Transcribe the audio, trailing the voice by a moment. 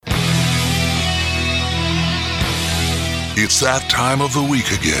It's that time of the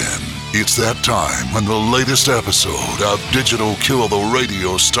week again. It's that time when the latest episode of Digital Kill the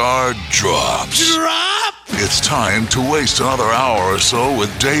Radio Star drops. It's time to waste another hour or so with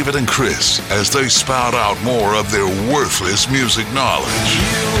David and Chris as they spout out more of their worthless music knowledge. You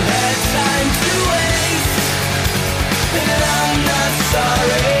had time to waste, and I'm not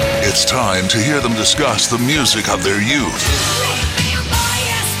sorry. It's time to hear them discuss the music of their youth,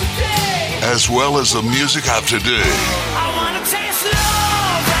 as well as the music of today. I wanna taste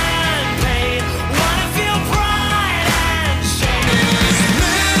love and pain, wanna feel pride and shame.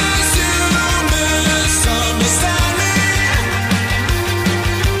 Miss you, misunderstand me.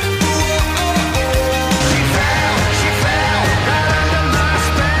 She fell right under my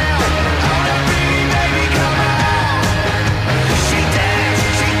spell. On a baby, come on. She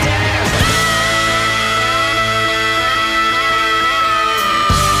danced,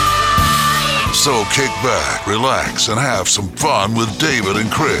 So kick back, relax, and have some fun with David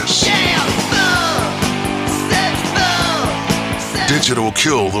and Chris. Digital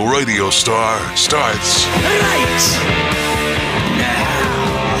Kill the Radio Star starts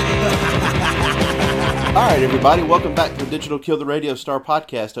All right, everybody, welcome back to the Digital Kill the Radio Star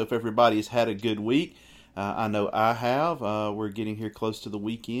podcast. Hope everybody's had a good week. I know I have. We're getting here close to the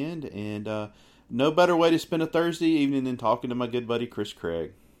weekend, and no better way to spend a Thursday evening than talking to my good buddy Chris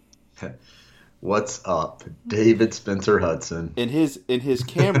Craig. What's up, David Spencer Hudson? And his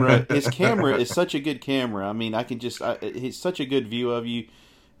camera, his camera is such a good camera. I mean, it's such a good view of you.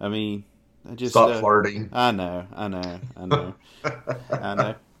 I mean, I just Stop flirting. I know. I know.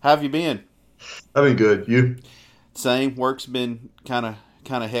 How have you been? I've been good. You? Same. Work's been kind of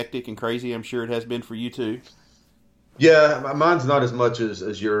hectic and crazy. I'm sure it has been for you too. Yeah, mine's not as much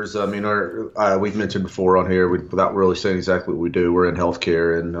as yours. I mean, we've mentioned before on here, without really saying exactly what we do, we're in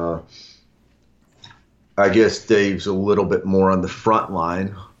healthcare, and I guess Dave's a little bit more on the front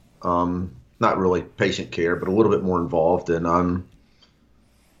line, not really patient care, but a little bit more involved. And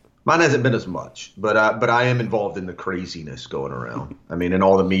mine hasn't been as much, but I am involved in the craziness going around. I mean, in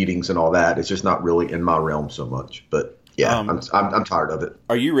all the meetings and all that, it's just not really in my realm so much. But yeah, I'm tired of it.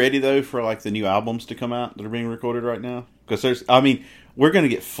 Are you ready though for like the new albums to come out that are being recorded right now? Because we're going to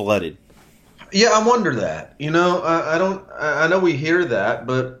get flooded. Yeah, I wonder that. You know, I know we hear that,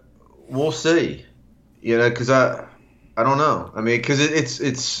 but we'll see. You know, because I don't know. I mean, because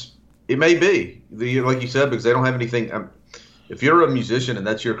it may be like you said, because they don't have anything. If you're a musician and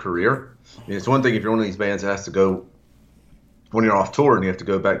that's your career, I mean, it's one thing if you're one of these bands that has to go when you're off tour and you have to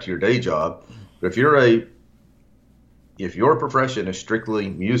go back to your day job. But if your profession is strictly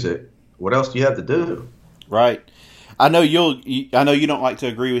music, what else do you have to do? Right. I know you don't like to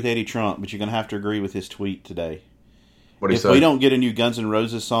agree with Eddie Trump, but you're going to have to agree with his tweet today. What do you say? If we don't get a new Guns N'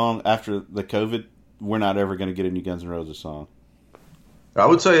 Roses song after the COVID, we're not ever going to get a new Guns N' Roses song. I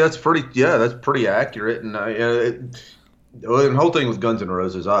would say that's pretty accurate. And the whole thing with Guns N'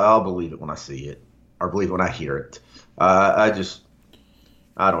 Roses, I'll believe it when I see it, or believe it when I hear it. I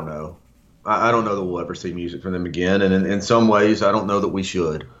don't know. I don't know that we'll ever see music from them again. And in some ways, I don't know that we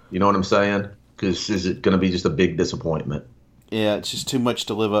should. You know what I'm saying? Because is it going to be just a big disappointment? Yeah, it's just too much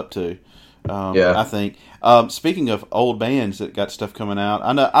to live up to. Yeah. I think. Speaking of old bands that got stuff coming out,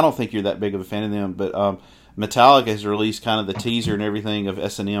 I don't think you're that big of a fan of them, but Metallica has released kind of the teaser and everything of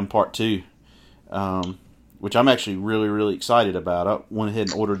S&M Part 2, which I'm actually really, really excited about. I went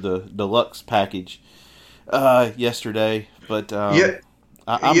ahead and ordered the deluxe package yesterday, but I'm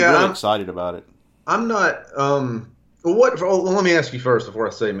really excited about it. I'm not. Let me ask you first before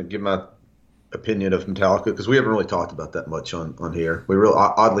I give my opinion of Metallica, because we haven't really talked about that much on here. We really,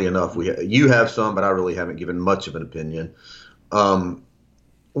 oddly enough, you have some, but I really haven't given much of an opinion.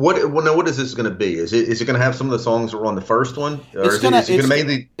 What is this going to be? Is it going to have some of the songs that were on the first one, or is it going to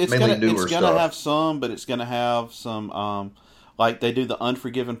mainly newer stuff? It's going to have some, but it's going to have some like they do the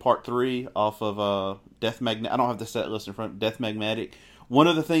Unforgiven Part 3 off of Death Magnetic. I don't have the set list in front. Death Magnetic. One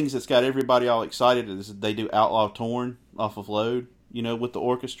of the things that's got everybody all excited is they do Outlaw Torn off of Load, with the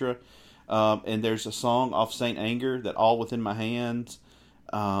orchestra. And there's a song off Saint Anger, that All Within My Hands.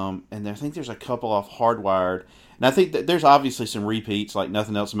 And I think there's a couple off Hardwired. And I think that there's obviously some repeats, like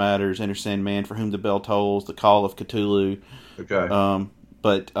Nothing Else Matters, Enter Sandman, For Whom the Bell Tolls, The Call of Cthulhu. Okay.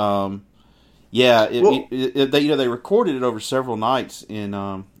 They recorded it over several nights in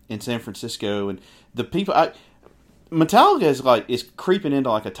San Francisco, and the people. Metallica is creeping into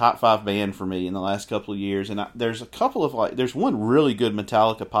like a top 5 band for me in the last couple of years, and there's a couple of there's one really good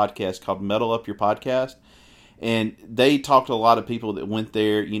Metallica podcast called Metal Up Your Podcast, and they talked to a lot of people that went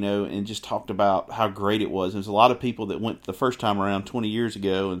there, and just talked about how great it was. There's a lot of people that went the first time around 20 years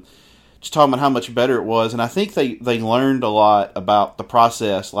ago and just talking about how much better it was. And I think they learned a lot about the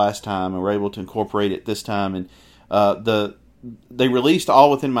process last time and were able to incorporate it this time. And they released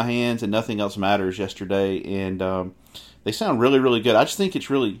All Within My Hands and Nothing Else Matters yesterday, and they sound really, really good. I just think it's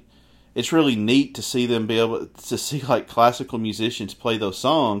really neat to see them be able to see like classical musicians play those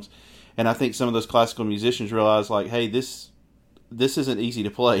songs. And I think some of those classical musicians realize, like, hey, this isn't easy to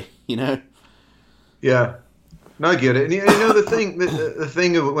play, you know? Yeah. No, I get it. And you know, the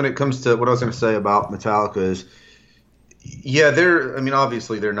thing of when it comes to what I was going to say about Metallica is, yeah,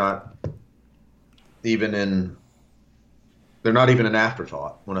 obviously they're not even an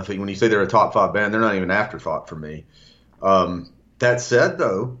afterthought. When you say they're a top 5 band, they're not even an afterthought for me. That said,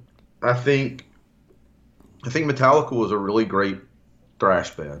 though, I think Metallica was a really great thrash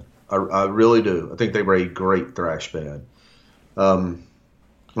band. I really do. I think they were a great thrash band. And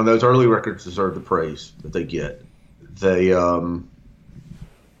those early records deserve the praise that they get. They're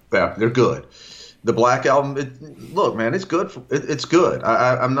good. The Black Album, look, man, it's good. It's good.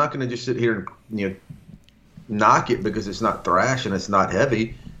 I'm not going to just sit here and knock it because it's not thrash and it's not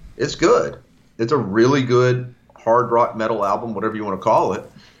heavy. It's good. It's a really good hard rock metal album, whatever you want to call it.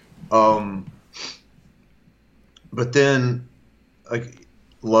 But then, like,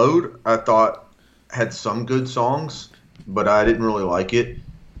 Load, I thought had some good songs, but I didn't really like it.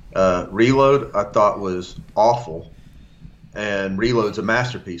 Reload, I thought was awful. And Reload's a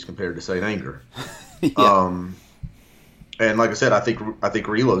masterpiece compared to Saint Anger. Yeah. And like I said, I think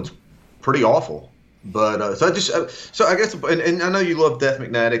Reload's pretty awful. But so I guess, and I know you love Death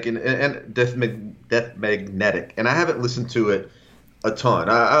Magnetic and Death Magnetic, and I haven't listened to it a ton.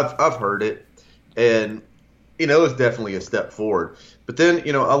 I've heard it, and it's definitely a step forward. But then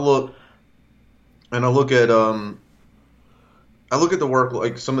I look at the work,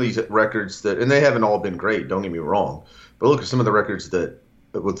 like some of these records and they haven't all been great. Don't get me wrong. But look at some of the records at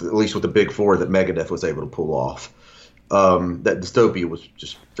least with the big 4 that Megadeth was able to pull off. That Dystopia was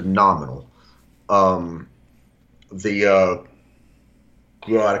just phenomenal. God,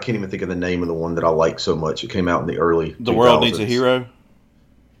 I can't even think of the name of the one that I like so much. It came out in the early 2000s. The World Needs a Hero?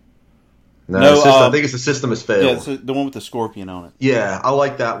 No, I think it's The System Has Failed. Yeah, it's the one with the scorpion on it. Yeah, I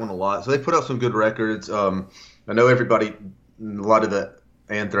like that one a lot. So they put out some good records. I know a lot of the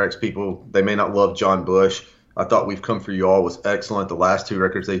Anthrax people, they may not love John Bush. I thought We've Come For You All was excellent. The last 2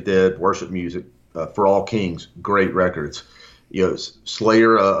 records they did, Worship Music, For All Kings, great records.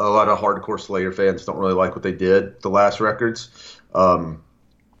 Slayer, a lot of hardcore Slayer fans don't really like what they did, the last records.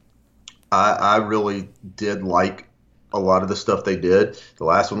 I really did like a lot of the stuff they did. The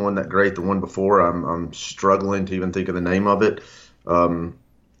last one wasn't that great. The one before, I'm struggling to even think of the name of it. But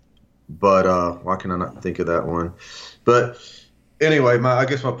why can I not think of that one? But anyway, I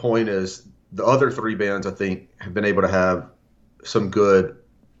guess my point is the other 3 bands, I think, have been able to have some good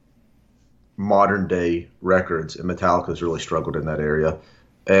modern day records, and Metallica's really struggled in that area.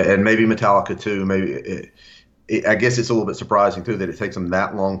 And maybe Metallica too. Maybe I guess it's a little bit surprising too that it takes them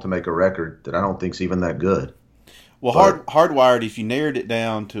that long to make a record that I don't think's even that good. Well, Hardwired, if you narrowed it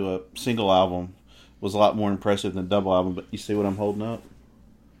down to a single album, was a lot more impressive than a double album. But you see what I'm holding up?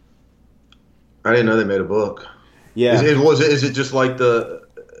 I didn't know they made a book. Yeah. Is it just like a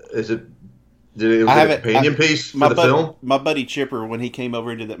companion piece for the film? My buddy Chipper, when he came over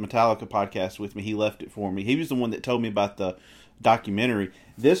and did that Metallica podcast with me, he left it for me. He was the one that told me about the documentary.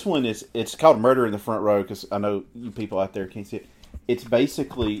 This one it's called Murder in the Front Row, because I know you people out there can't see it. It's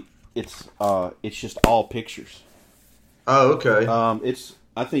basically it's just all pictures. Oh, okay.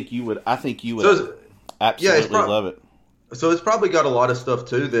 I think you would absolutely love it. So it's probably got a lot of stuff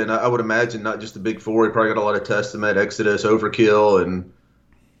too. Then I would imagine not just the big 4. It probably got a lot of Testament, Exodus, Overkill, and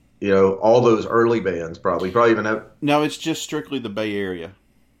all those early bands. Probably even have. No, it's just strictly the Bay Area.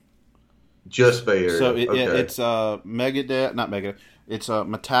 Just Bay Area. So okay. it's Megadeth, not Megadeth. It's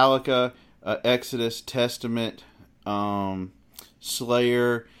Metallica, Exodus, Testament,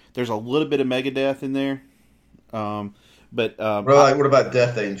 Slayer. There's a little bit of Megadeth in there. But what about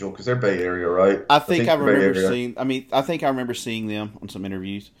Death Angel? Because they're Bay Area, right? I think I remember seeing them on some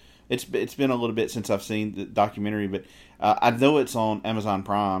interviews. It's been a little bit since I've seen the documentary, but I know it's on Amazon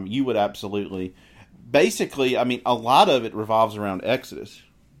Prime. You would absolutely, basically, a lot of it revolves around Exodus.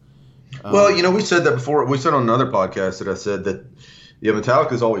 Well, we said that before. We said on another podcast that I said that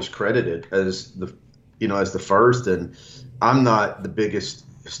Metallica is always credited as the first, and I'm not the biggest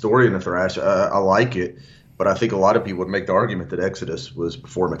historian of thrash. I like it. But I think a lot of people would make the argument that Exodus was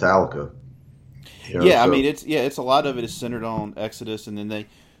before Metallica. It's a lot of it is centered on Exodus, and then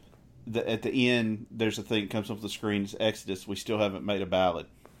at the end there's a thing that comes up the screen. It's Exodus. We still haven't made a ballad.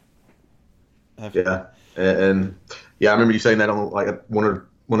 And I remember you saying that on like one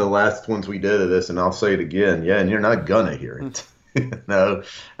one of the last ones we did of this, and I'll say it again. Yeah, and you're not gonna hear it. No,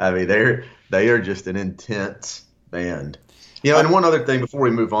 I mean they are just an intense band. You know, and one other thing before we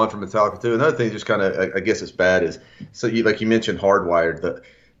move on from Metallica too, another thing just kind of I guess it's bad is so like you mentioned Hardwired,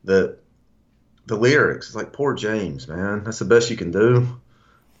 the lyrics. It's like poor James, man. That's the best you can do.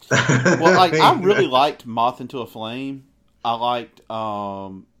 Well, like I really liked Moth into a Flame. I liked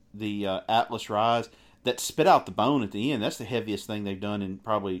the Atlas Rise that spit out the bone at the end. That's the heaviest thing they've done in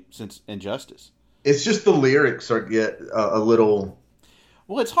probably since Injustice. It's just the lyrics get a little.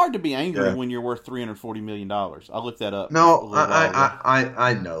 Well, it's hard to be angry when you're worth $340 million. I looked that up. No,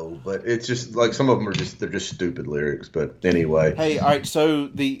 I know, but it's just like some of them they're just stupid lyrics. But anyway, hey, all right. So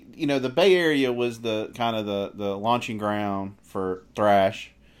the Bay Area was the kind of the launching ground for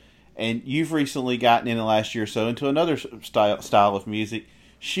thrash, and you've recently gotten in the last year or so into another style of music,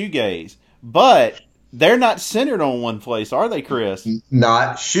 shoegaze. But they're not centered on one place, are they, Chris?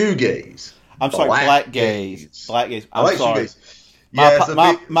 Not shoegaze. I'm sorry, black gaze. Black gaze. I'm sorry. Shoegaze.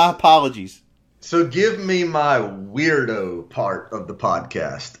 My apologies. So give me my weirdo part of the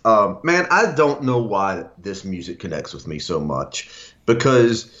podcast. Man, I don't know why this music connects with me so much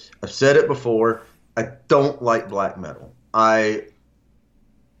because I've said it before. I don't like black metal. I've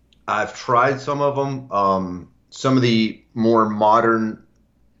tried some of them. Some of the more modern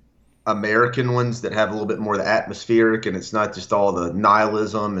American ones that have a little bit more of the atmospheric and it's not just all the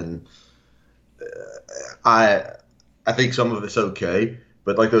nihilism and I think some of it's okay,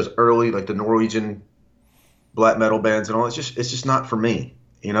 but like those early, like the Norwegian black metal bands and all, it's just not for me.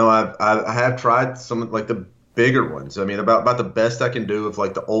 You know, I have tried some like the bigger ones. I mean, about the best I can do of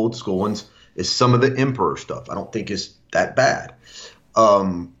like the old school ones is some of the Emperor stuff. I don't think it's that bad.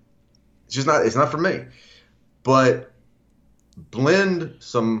 It's not for me. But blend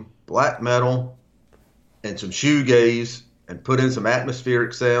some black metal and some shoegaze and put in some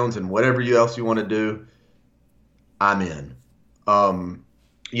atmospheric sounds and whatever else you want to do. I'm in.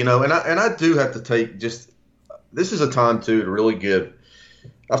 You know, and I do have to take this is a time too to really give.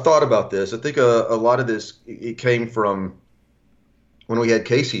 I've thought about this. I think a lot of this it came from when we had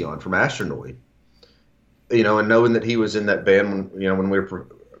Casey on from Astronoid. You know, and knowing that he was in that band when we were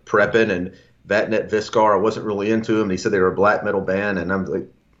prepping and Vatnet Viscar, I wasn't really into him. And he said they were a black metal band, and I'm like,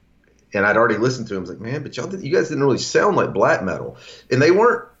 and I'd already listened to him. I was like, man, but you guys didn't really sound like black metal, and they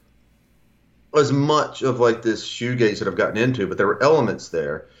weren't as much of like this shoegaze that I've gotten into, but there were elements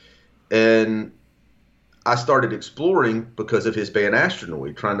there. And I started exploring because of his band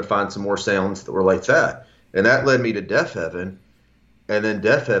Astronoid, trying to find some more sounds that were like that. And that led me to Deafheaven. And then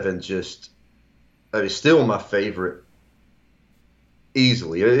Deafheaven is still my favorite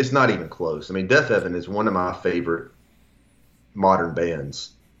easily. It's not even close. I mean, Deafheaven is one of my favorite modern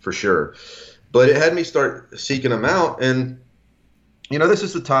bands for sure. But it had me start seeking them out. And, you know, this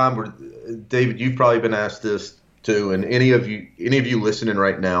is the time where, David, you've probably been asked this too, and any of you listening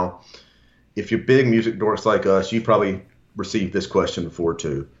right now, if you're big music dorks like us, you probably received this question before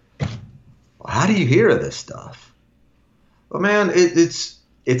too. How do you hear of this stuff? Well, man, it's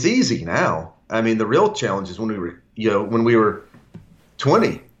easy now. I mean, the real challenge is when we were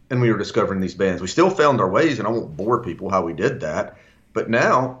 20 and we were discovering these bands. We still found our ways, and I won't bore people how we did that. But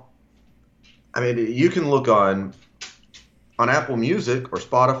now, I mean, you can look on Apple Music or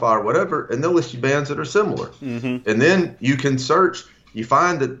Spotify or whatever, and they'll list you bands that are similar. Mm-hmm. And then you can search. You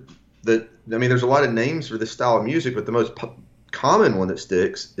find that I mean, there's a lot of names for this style of music, but the most common one that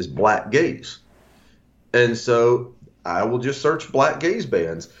sticks is black gaze. And so I will just search black gaze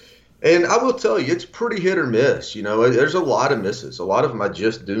bands. And I will tell you, it's pretty hit or miss. You know, there's a lot of misses. A lot of them I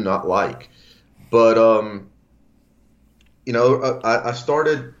just do not like. But, you know, I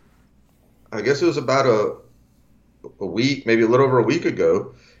started, I guess it was about a week, maybe a little over a week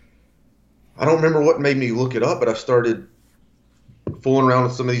ago. I don't remember what made me look it up, but I started fooling around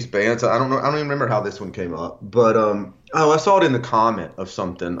with some of these bands. I don't even remember how this one came up. But, I saw it in the comment of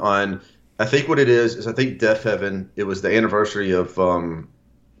something on, I think what it is I think Deafheaven, it was the anniversary of,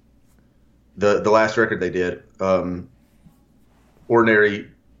 the last record they did, Ordinary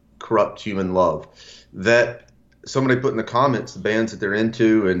Corrupt Human Love, that somebody put in the comments the bands that they're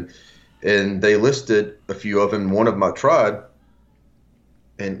into, and they listed a few of them. One of them I tried,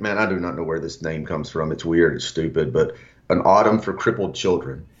 and man, I do not know where this name comes from. It's weird, it's stupid, but An Autumn for Crippled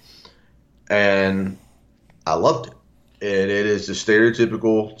Children. And I loved it. And it is the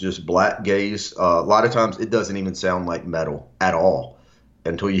stereotypical, just black gaze. A lot of times it doesn't even sound like metal at all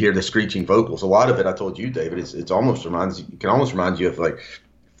until you hear the screeching vocals. A lot of it, I told you, David, it can almost remind you of like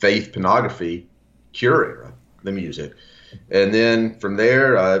Faith Pornography, Cure era, the music. And then from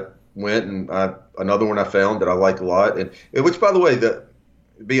there, I went and another one I found that I like a lot, and which, by the way,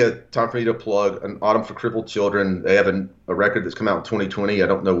 be a time for me to plug an Autumn for Crippled Children. They have a record that's come out in 2020. I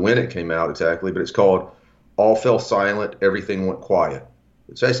don't know when it came out exactly, but it's called All Fell Silent, Everything Went Quiet.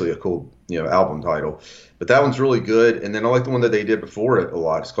 It's actually a cool, album title. But that one's really good. And then I like the one that they did before it a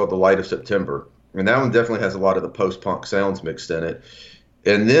lot. It's called The Light of September. And that one definitely has a lot of the post-punk sounds mixed in it.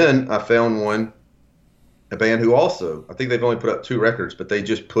 And then I found a band who also, I think they've only put out 2 records, but they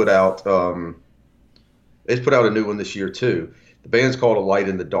just put out, they just put out a new one this year too. The band's called A Light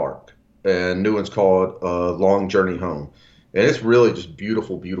in the Dark, and new one's called Long Journey Home. And it's really just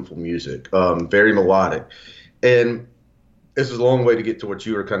beautiful, beautiful music, very melodic. And this is a long way to get to what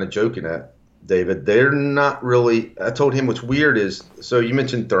you were kind of joking at, David. They're not really, I told him what's weird is, so you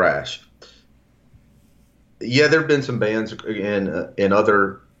mentioned thrash. Yeah, there have been some bands in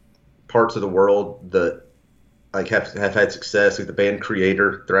other parts of the world that like have had success, like the band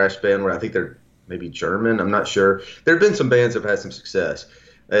Creator, thrash band, where I think they're maybe German, I'm not sure. There have been some bands that have had some success.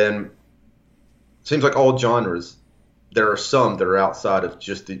 And it seems like all genres, there are some that are outside of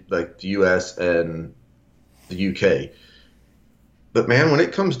just the US and the UK. But man, when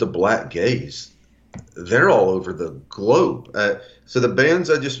it comes to black gaze, they're all over the globe. So the bands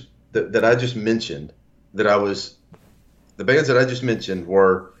that I just mentioned, the bands that I just mentioned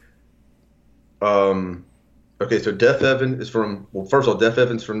were, okay, so Deafheaven is from, well, first of all,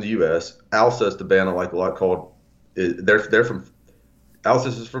 Deafheaven's from the U.S. Alcest, the band I like a lot,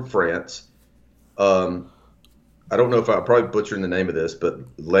 Alcest is from France. I don't know if I'm probably butchering the name of this,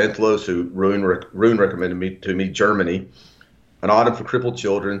 but Lantlos, who Rune recommended to me, Germany. An Autumn for Crippled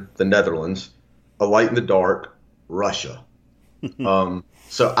Children, the Netherlands. A Light in the Dark, Russia.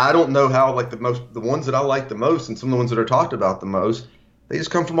 So I don't know how, like, the ones that I like the most and some of the ones that are talked about the most, they just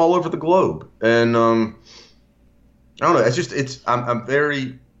come from all over the globe. And I don't know. I'm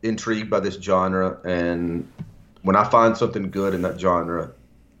very intrigued by this genre, and when I find something good in that genre,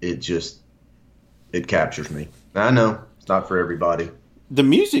 it captures me. I know it's not for everybody. The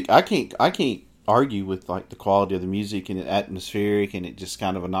music, I can't argue with like the quality of the music and the atmospheric, and it just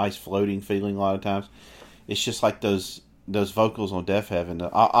kind of a nice floating feeling a lot of times. It's just like those vocals on Deafheaven.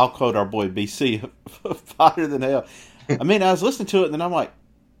 I'll quote our boy BC, hotter than hell. I mean, I was listening to it, and then I'm like,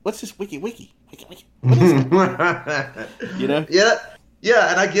 what's this wiki? What is it?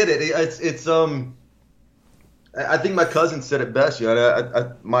 Yeah, and I get it. It's I think my cousin said it best.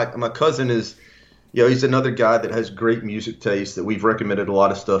 My cousin is, he's another guy that has great music taste, that we've recommended a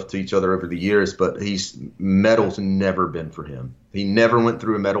lot of stuff to each other over the years, but metal's never been for him. He never went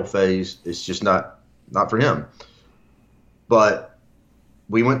through a metal phase. It's just not for him. But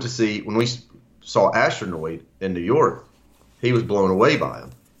when we saw Astronoid in New York, he was blown away by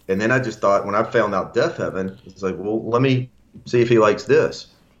him. And then I just thought, when I found out Deafheaven, it's like, well, let me see if he likes this.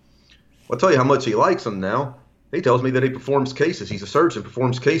 I'll tell you how much he likes them now. He tells me that he performs cases. He's a surgeon,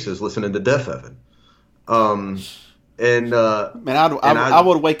 performs cases listening to Deafheaven. Man, I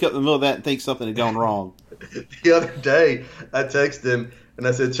would wake up in the middle of that and think something had gone wrong. The other day, I texted him and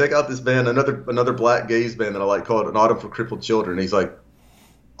I said, check out this band, another black gaze band that I like, called An Autumn for Crippled Children. He's like,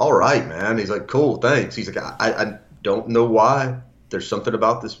 all right, man. He's like, cool, thanks. He's like, I don't know why. There's something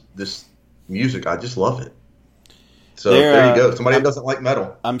about this music. I just love it. So there you go. Somebody who doesn't like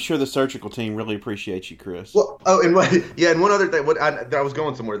metal. I'm sure the surgical team really appreciates you, Chris. Well, and one other thing. I was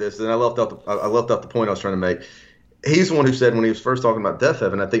going somewhere with this, and I left out the point I was trying to make. He's the one who said, when he was first talking about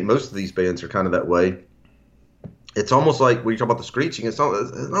Deafheaven, I think most of these bands are kind of that way. It's almost like when you talk about the screeching, it's not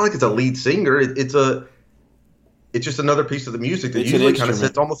like it's a lead singer. It's just another piece of the music that usually kind of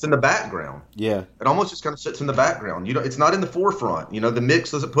sits almost in the background. Yeah. It almost just kind of sits in the background. It's not in the forefront. The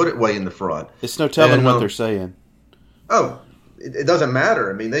mix doesn't put it way in the front. It's no telling what they're saying. Oh, it doesn't matter.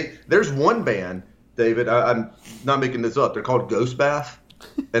 I mean, there's one band, David, I'm not making this up. They're called Ghost Bath,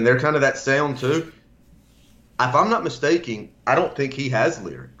 and they're kind of that sound too. If I'm not mistaken, I don't think he has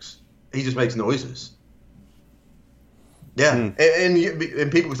lyrics. He just makes noises. Yeah, and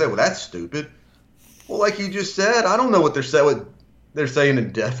people can say, well, that's stupid. Well, like you just said, I don't know what they're saying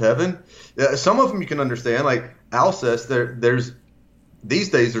in Deafheaven. Some of them you can understand. Like Alcest, these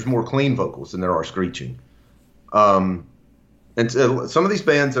days there's more clean vocals than there are screeching. And some of these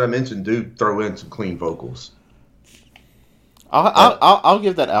bands that I mentioned do throw in some clean vocals. I'll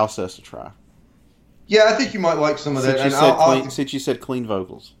give that Alcest a try. Yeah, I think you might like some of that. Since you said clean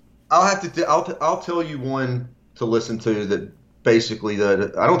vocals, I'll tell you one to listen to that. Basically,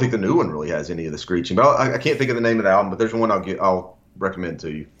 I don't think the new one really has any of the screeching, but I can't think of the name of the album. But there's one I'll recommend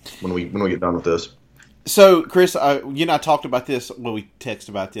to you when we get done with this. So, Chris, you and I talked about this when we texted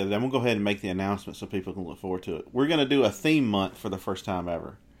about it the other day. I'm going to go ahead and make the announcement so people can look forward to it. We're going to do a theme month for the first time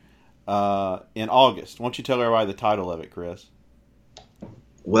ever in August. Why don't you tell everybody the title of it, Chris?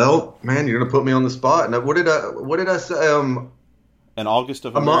 Well, man, you're gonna put me on the spot. Now, what did I say? An August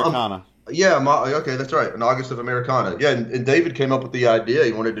of I'm, I'm- Americana. yeah, okay, that's right. In August of Americana. Yeah, and David came up with the idea.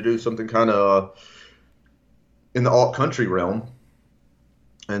 He wanted to do something kind of in the alt country realm,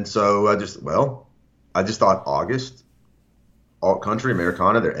 and so I just thought August alt country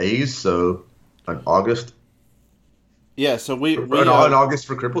Americana. They're A's, so an August, Yeah, so we an August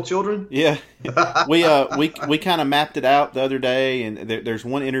for crippled children. yeah, we kind of mapped it out the other day, and there's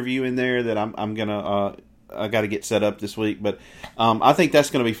one interview in there that I'm gonna I got to get set up this week, but I think that's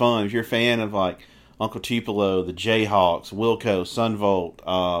gonna be fun if you're a fan of like Uncle Tupelo, the Jayhawks, Wilco,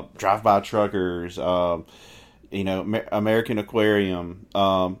 Sunvolt, Drive By Truckers, American Aquarium,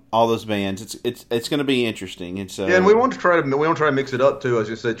 all those bands. It's gonna be interesting, and so Yeah, and we want to try to mix it up too. As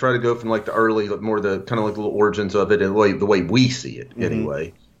you said, try to go from like the early, like, more the kind of like the little origins of it, and the way we see it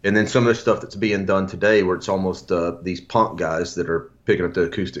anyway. And then some of the stuff that's being done today, where it's almost these punk guys that are picking up the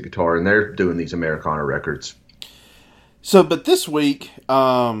acoustic guitar and they're doing these Americana records. So, but this week,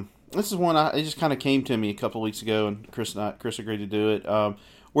 this is one it just kind of came to me a couple of weeks ago, and Chris agreed to do it.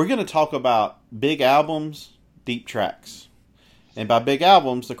 We're going to talk about big albums, deep tracks, and by big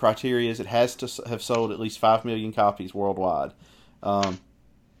albums, the criteria is it has to have sold at least 5 million copies worldwide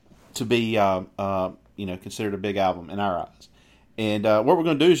to be considered a big album in our eyes. And what we're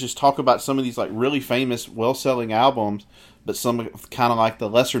going to do is just talk about some of these like really famous, well-selling albums, but some kind of like the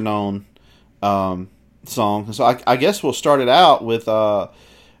lesser-known songs. And so I guess we'll start it out with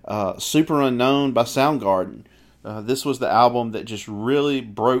Super Unknown by Soundgarden. This was the album that just really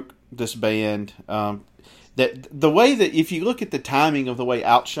broke this band. That the way that if you look at the timing of the way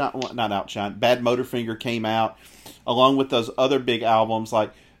Bad Motorfinger came out, along with those other big albums,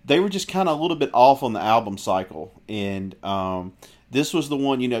 like they were just kind of a little bit off on the album cycle. And this was the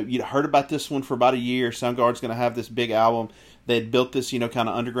one, you'd heard about this one for about a year. Soundgarden's going to have this big album. They'd built this, kind of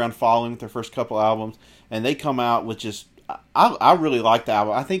underground following with their first couple albums, and they come out with just. I really like the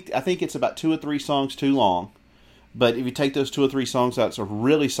album. I think it's about 2 or 3 songs too long, but if you take those 2 or 3 songs out, it's a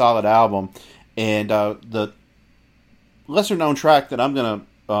really solid album. And the lesser known track that I'm going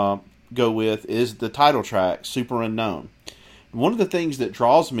to go with is the title track, Super Unknown. One of the things that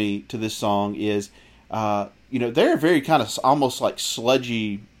draws me to this song is, they're a very kind of almost like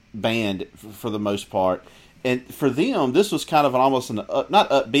sludgy band for the most part. And for them, this was kind of almost not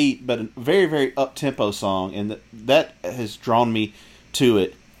upbeat, but a very, very up-tempo song, and that has drawn me to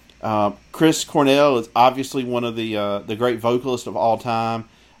it. Chris Cornell is obviously one of the great vocalists of all time.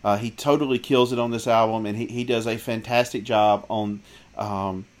 He totally kills it on this album, and he does a fantastic job on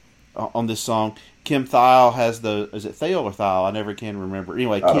this song. Kim Thayil has is it Thayil or Thayil? I never can remember.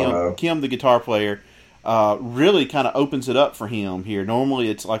 Anyway, Kim, the guitar player, really kind of opens it up for him here.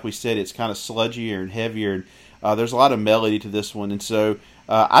 Normally, it's like we said, it's kind of sludgier and heavier. And, there's a lot of melody to this one, and so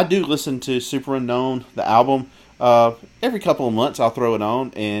I do listen to Super Unknown, the album. Every couple of months, I'll throw it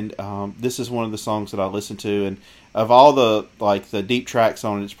on, and this is one of the songs that I listen to. And of all the deep tracks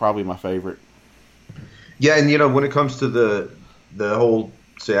on it, it's probably my favorite. Yeah, and when it comes to the whole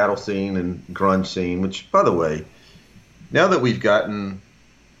Seattle scene and grunge scene, which, by the way, now that we've gotten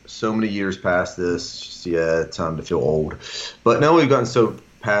so many years past this, time to feel old. But now we've gotten so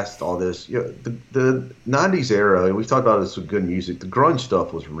past all this. The 90s era, and we've talked about this with good music, the grunge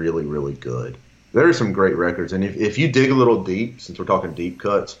stuff was really, really good. There are some great records, and if you dig a little deep, since we're talking deep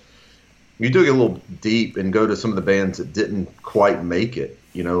cuts, you dig a little deep and go to some of the bands that didn't quite make it.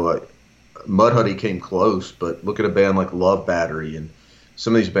 Like Mudhoney came close, but look at a band like Love Battery and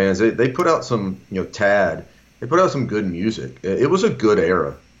some of these bands. They put out some, Tad. They put out some good music. It was a good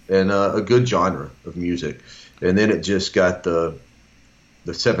era and a good genre of music. And then it just got the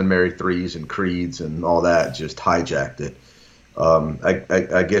Seven Mary Threes and Creeds and all that just hijacked it.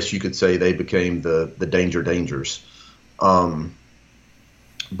 I guess you could say they became the Danger Dangers.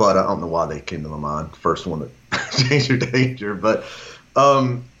 But I don't know why they came to my mind. First one that Danger. But,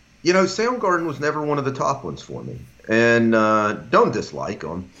 Soundgarden was never one of the top ones for me. And don't dislike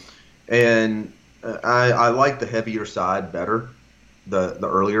them. And I like the heavier side better, the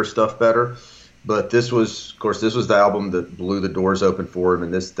earlier stuff better. But this was the album that blew the doors open for him,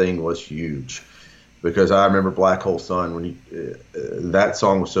 and this thing was huge. Because I remember Black Hole Sun when that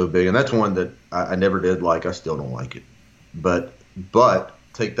song was so big, and that's one that I never did like. I still don't like it. But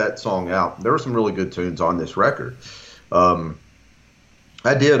take that song out, there were some really good tunes on this record.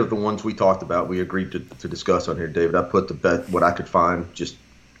 I did, of the ones we talked about, we agreed to discuss on here, David. I put what I could find, just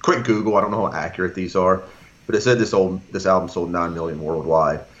quick Google. I don't know how accurate these are, but it said this album sold 9 million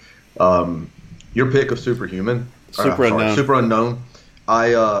worldwide. Your pick of Super Unknown. Super Unknown.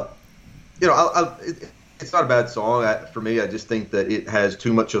 It's it's not a bad song. For me, I just think that it has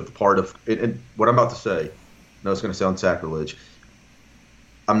too much of the part of it. And what I'm about to say, I know it's going to sound sacrilege.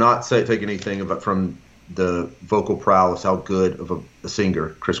 I'm not taking anything from the vocal prowess, how good of a singer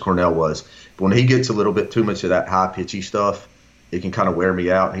Chris Cornell was. But when he gets a little bit too much of that high pitchy stuff, it can kind of wear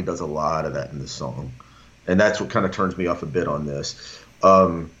me out. And he does a lot of that in this song, and that's what kind of turns me off a bit on this.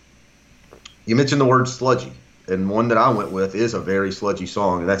 You mentioned the word sludgy, and one that I went with is a very sludgy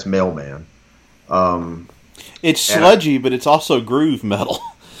song, and that's Mailman. It's sludgy, but it's also groove metal.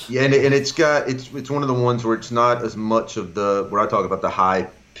 Yeah, and it's one of the ones where it's not as much of where I talk about the high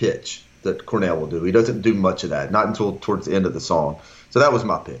pitch that Cornell will do. He doesn't do much of that, not until towards the end of the song. So that was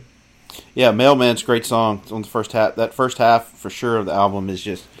my pick. Yeah, Mailman's a great song. It's on the first half. That first half, for sure, of the album is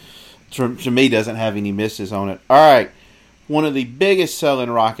just, to me, doesn't have any misses on it. All right, one of the biggest selling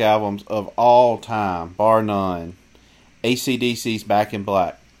rock albums of all time, bar none, AC/DC's Back in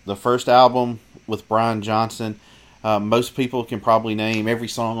Black. The first album with Brian Johnson. Most people can probably name every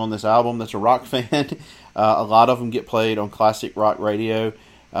song on this album that's a rock fan. A lot of them get played on classic rock radio.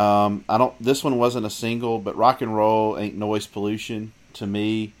 This one wasn't a single, but Rock and Roll Ain't Noise Pollution to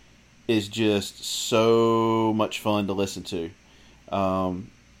me is just so much fun to listen to.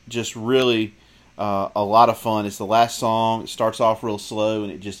 Just really a lot of fun. It's the last song. It starts off real slow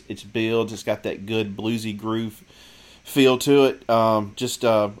and it builds. It's got that good bluesy groove feel to it. Just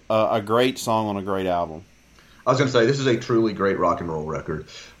a great song on a great album. I was going to say, this is a truly great rock and roll record.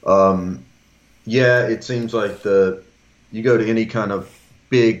 Yeah, it seems like you go to any kind of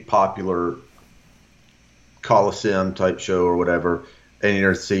big popular Coliseum type show or whatever, and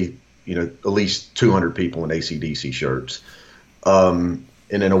you're going to see, at least 200 people in AC/DC shirts. And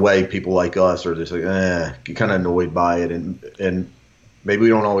in a way, people like us are just like, kind of annoyed by it, and maybe we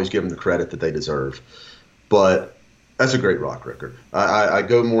don't always give them the credit that they deserve. But that's a great rock record. I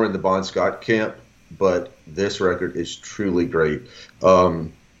go more in the Bon Scott camp, but this record is truly great.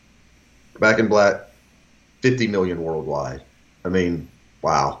 Back in Black, 50 million worldwide. I mean,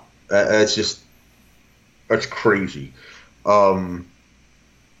 wow. That's crazy. One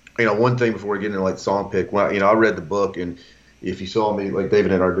thing before we get into song pick, I read the book, and if you saw me,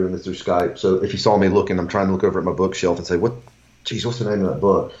 David and I are doing this through Skype, so if you saw me looking, I'm trying to look over at my bookshelf and say, what's the name of that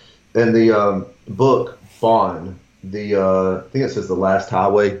book? And the book, Bon, I think it says The Last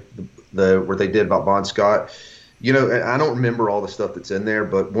Highway, where they did about Bon Scott. I don't remember all the stuff that's in there,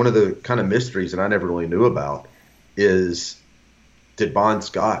 but one of the kind of mysteries that I never really knew about is, did Bon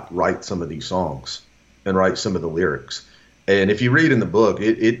Scott write some of these songs and write some of the lyrics? And if you read in the book,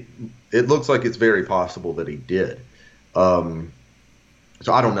 it looks like it's very possible that he did. So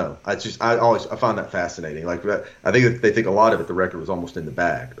I don't know. I find that fascinating. I think that they think a lot of it, the record was almost in the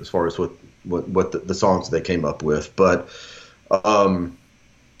bag as far as what the songs they came up with. But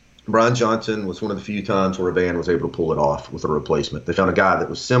Brian Johnson was one of the few times where a band was able to pull it off with a replacement. They found a guy that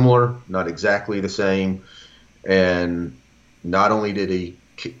was similar, not exactly the same, and not only did he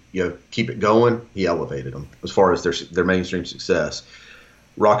keep it going, he elevated them as far as their mainstream success.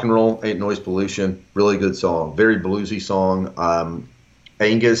 Rock and Roll Ain't Noise Pollution, really good song, very bluesy song.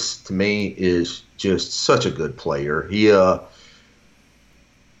 Angus, to me, is just such a good player.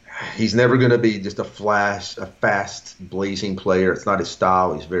 He's never going to be just a fast, blazing player. It's not his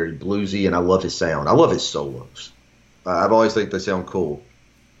style. He's very bluesy, and I love his sound. I love his solos. I've always think they sound cool.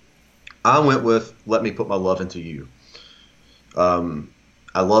 I went with Let Me Put My Love Into You.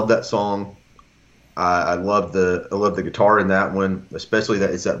 I love that song. I love the guitar in that one, especially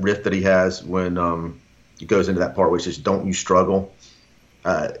it's that riff that he has when he goes into that part where he says, "Don't You Struggle."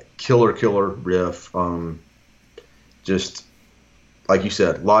 Killer riff. Just like you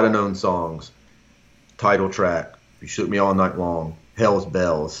said, a lot of known songs. Title track, You Shook Me All Night Long, Hell's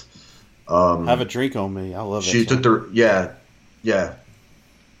Bells. Have a Drink on Me. I love that. She took yeah,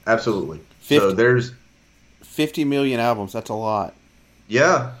 absolutely. So there's 50 million albums. That's a lot.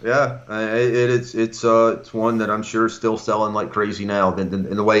 Yeah. It's one that I'm sure is still selling like crazy now.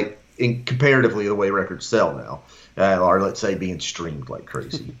 Comparatively the way records sell now. Or let's say being streamed like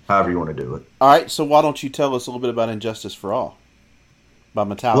crazy. However you want to do it. All right, so why don't you tell us a little bit about Injustice for All by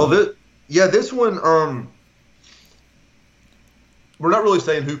Metallica? Well, this one, we're not really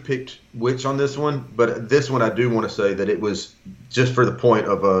saying who picked which on this one, but this one I do want to say that it was just for the point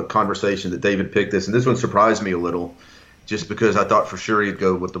of a conversation that David picked this, and this one surprised me a little, just because I thought for sure he'd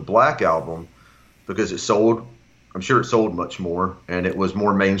go with the Black Album because it sold. I'm sure it sold much more, and it was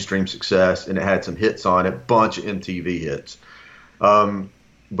more mainstream success, and it had some hits on it, bunch of MTV hits.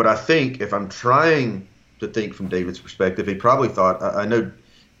 But I think if I'm trying to think from David's perspective, he probably thought, I know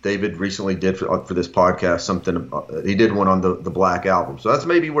David recently did for this podcast something. He did one on the Black Album, so that's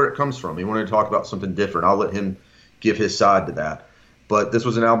maybe where it comes from. He wanted to talk about something different. I'll let him give his side to that. But this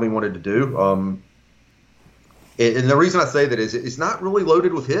was an album he wanted to do. And the reason I say that is it's not really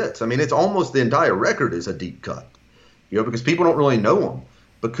loaded with hits. I mean, it's almost the entire record is a deep cut, because people don't really know them.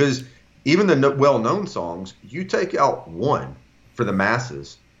 Because even the well-known songs, you take out one for the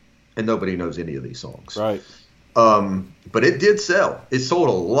masses, and nobody knows any of these songs. Right. But it did sell. It sold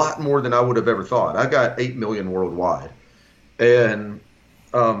a lot more than I would have ever thought. I got 8 million worldwide. And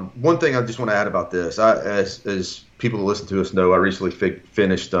one thing I just want to add about this, as people who listen to us know, I recently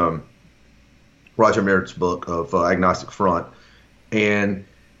finished Roger Merritt's book of Agnostic Front. And,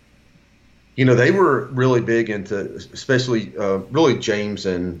 they were really big into, especially really James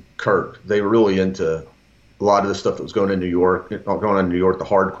and Kirk. They were really into a lot of the stuff that was going on in New York, the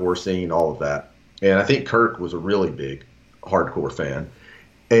hardcore scene, all of that. And I think Kirk was a really big hardcore fan.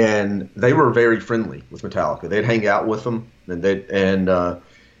 And they were very friendly with Metallica. They'd hang out with them. And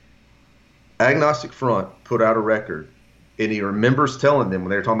Agnostic Front put out a record. And he remembers telling them when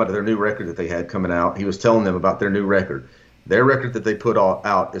they were talking about their new record that they had coming out, he was telling them about their new record. Their record that they put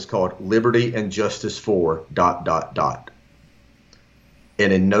out is called Liberty and Justice for ...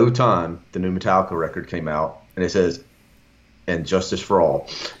 And in no time, the new Metallica record came out, and it says, and Justice for All.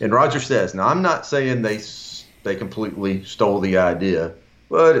 And Roger says, now I'm not saying they completely stole the idea,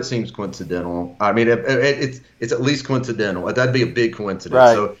 but it seems coincidental. I mean, it's at least coincidental. That'd be a big coincidence.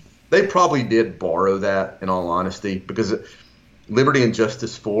 Right. So they probably did borrow that, in all honesty, because Liberty and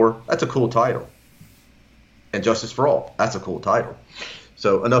Justice for, that's a cool title. And Justice for All, that's a cool title.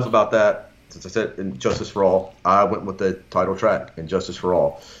 So enough about that. Since I said in Justice for All, I went with the title track, in Justice for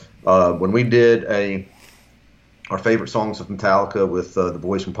All. When we did our favorite songs of Metallica with the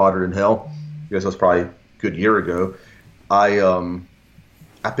boys from Pottered in Hell, I guess that was probably a good year ago, I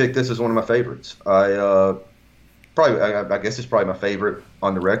picked this as one of my favorites. I guess it's probably my favorite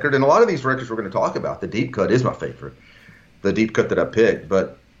on the record. And a lot of these records we're going to talk about, the deep cut is my favorite, the deep cut that I picked.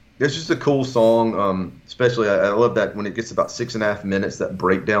 But it's just a cool song. Especially I love that when it gets about 6.5 minutes, that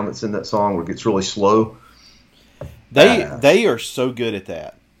breakdown that's in that song where it gets really slow. They are so good at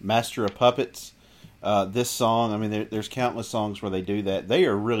that. Master of Puppets, this song. I mean, there's countless songs where they do that. They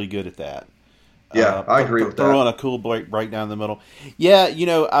are really good at that. Yeah, I agree with that. Throwing a cool breakdown in the middle. Yeah,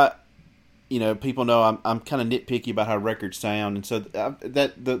 people know I'm kind of nitpicky about how records sound, and so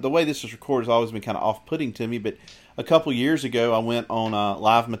the way this is recorded has always been kind of off-putting to me. But a couple years ago, I went on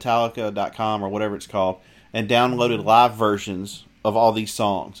livemetallica.com or whatever it's called and downloaded live versions of all these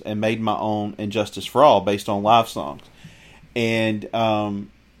songs and made my own And Justice for All based on live songs. And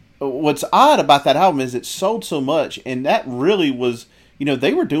what's odd about that album is it sold so much, and that really was,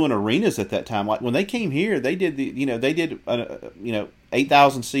 they were doing arenas at that time. Like when they came here, they did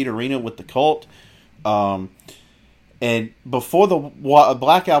 8,000 seat arena with the Cult. And before the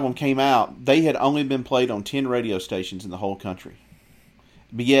Black Album came out, they had only been played on 10 radio stations in the whole country.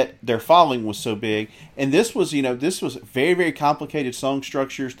 But yet their following was so big. And this was very, very complicated song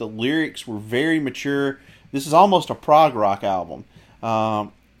structures. The lyrics were very mature. This is almost a prog rock album.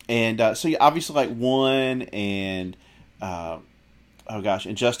 So obviously like One and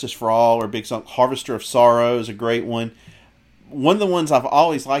And Justice for All are big songs. Harvester of Sorrow is a great one. One of the ones I've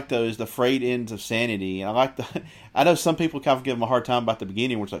always liked, though, is The Frayed Ends of Sanity. And I know some people kind of give them a hard time about the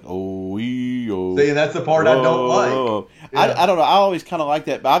beginning, where it's like, See, that's the part I don't like. Yeah. I don't know. I always kind of like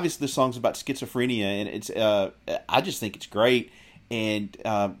that. But obviously, this song's about schizophrenia, and it's. I just think it's great. And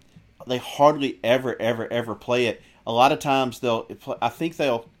they hardly ever play it. A lot of times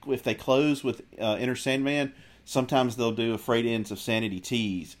if they close with Enter Sandman, sometimes they'll do a Frayed Ends of Sanity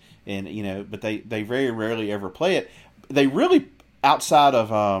tease, and but they very rarely ever play it. They really, outside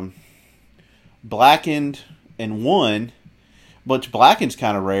of Blackened and One, which Blackened's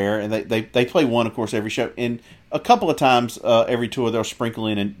kind of rare, and they play One, of course, every show, and a couple of times every tour they'll sprinkle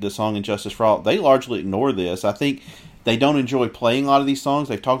in the song In Justice for All. They largely ignore this. I think they don't enjoy playing a lot of these songs.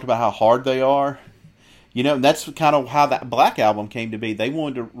 They've talked about how hard they are. And that's kind of how that Black Album came to be. They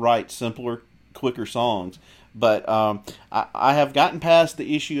wanted to write simpler, quicker songs. But I have gotten past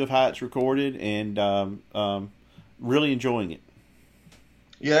the issue of how it's recorded, and really enjoying it.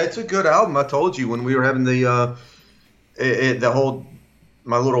 Yeah, it's a good album. I told you when we were having my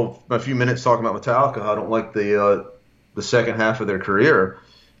few minutes talking about Metallica, I don't like the second half of their career.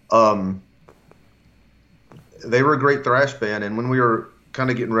 They were a great thrash band, and when we were kind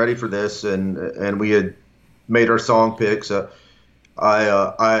of getting ready for this, and we had made our song picks,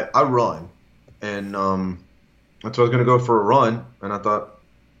 I run, and so I was going to go for a run, and I thought,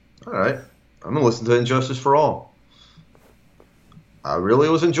 all right, I'm going to listen to In Justice for All. I really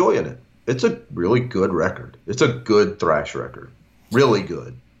was enjoying it. It's a really good record. It's a good thrash record. Really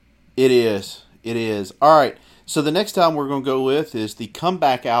good. It is. It is. All right. So the next album we're going to go with is the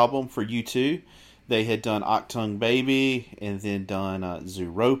comeback album for U2. They had done Achtung Baby and then done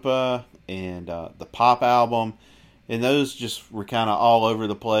Zooropa and the Pop album. And those just were kind of all over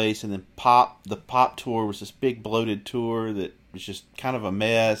the place. And then the Pop tour was this big bloated tour that was just kind of a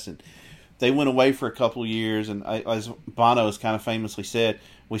mess. And they went away for a couple of years. And as Bono has kind of famously said,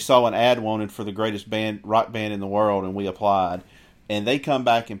 we saw an ad wanted for the greatest rock band in the world, and we applied. And they come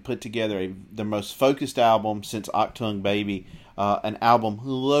back and put together the most focused album since Achtung Baby, an album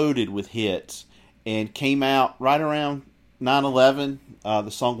loaded with hits, and came out right around 9/11. The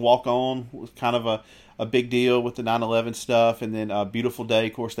song Walk On was kind of a big deal with the 9/11 stuff. And then Beautiful Day,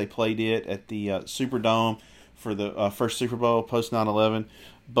 of course, they played it at the Superdome for the first Super Bowl post 9/11.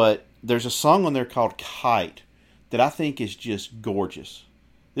 But there's a song on there called Kite that I think is just gorgeous.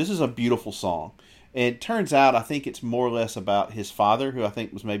 This is a beautiful song. And it turns out, I think it's more or less about his father, who I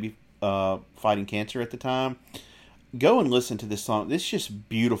think was maybe fighting cancer at the time. Go and listen to this song. This is just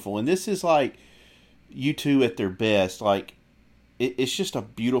beautiful. And this is like U2 at their best. Like, it's just a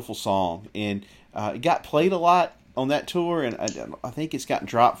beautiful song. And it got played a lot on that tour, and I think it's gotten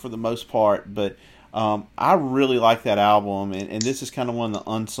dropped for the most part. But I really like that album, and this is kind of one of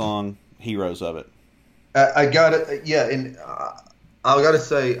the unsung heroes of it. I got it. Yeah, and I got to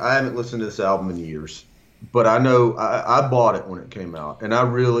say, I haven't listened to this album in years, but I know I bought it when it came out, and I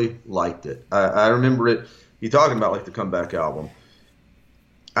really liked it. I remember it. You talking about like the comeback album.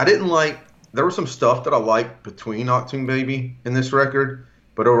 I didn't like. There was some stuff that I liked between Achtung Baby and this record,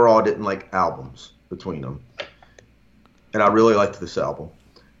 but overall I didn't like albums between them. And I really liked this album.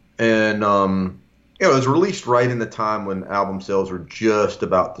 And it was released right in the time when album sales were just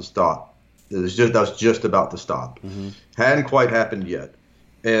about to stop. That was just about to stop. Mm-hmm. Hadn't quite happened yet.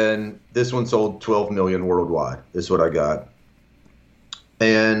 And this one sold 12 million worldwide, is what I got.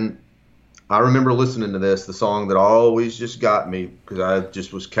 And I remember listening to this. The song that always just got me, because I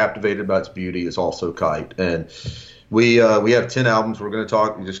just was captivated by its beauty, is also Kite. And we have 10 albums. We're going to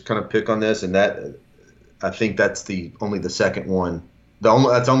talk, just kind of pick on this. And that, I think that's only the second one.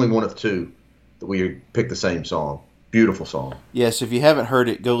 That's only one of two that we picked the same song. Beautiful song. Yes, if you haven't heard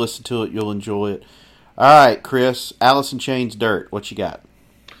it, go listen to it. You'll enjoy it. All right, Chris, Alice in Chains Dirt. What you got?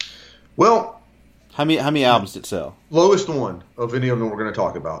 Well, how many albums did it sell? Lowest one of any of them we're going to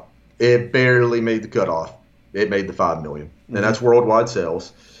talk about. It barely made the cutoff. It made the 5 million, and that's worldwide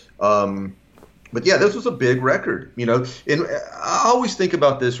sales. But yeah, this was a big record, you know. And I always think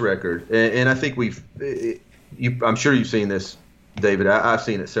about this record, and I think I'm sure you've seen this, David. I've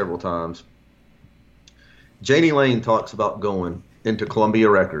seen it several times. Jani Lane talks about going into Columbia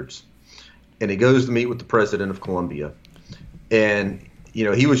Records, and he goes to meet with the president of Columbia. And, you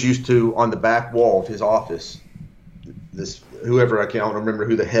know, he was used to, on the back wall of his office, whoever, I can't remember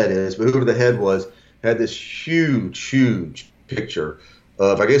who the head is, but whoever the head was, had this huge picture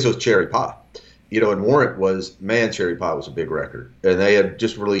of, I guess it was Cherry Pie. You know, and Warrant was, man, Cherry Pie was a big record. And they had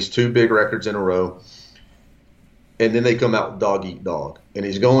just released 2 big records in a row. And then they come out with Dog Eat Dog. And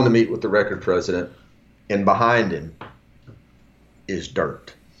he's going to meet with the record president. And behind him is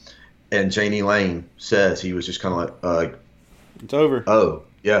Dirt. And Jani Lane says he was just kind of like, it's over. Oh,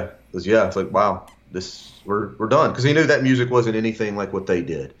 yeah. It's like, wow, we're done. Because he knew that music wasn't anything like what they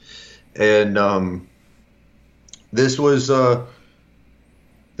did. And this was when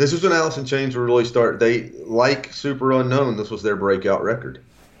Alice in Chains were really start. They, like Super Unknown, this was their breakout record.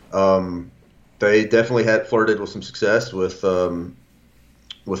 They definitely had flirted with some success with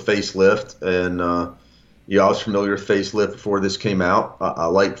Facelift, and I was familiar with Facelift before this came out. I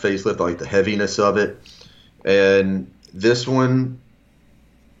liked Facelift. I liked the heaviness of it. And this one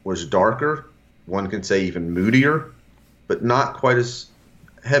was darker. One can say even moodier, but not quite as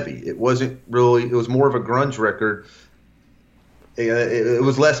heavy. It wasn't really, it was more of a grunge record. It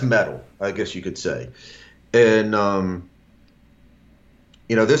was less metal, I guess you could say. And,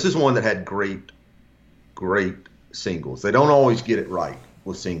 you know, this is one that had great singles. They don't always get it right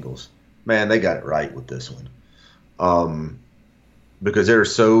with singles. Man, they got it right with this one, because there are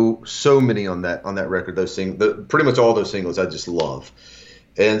so many on that record. Those pretty much all those singles I just love,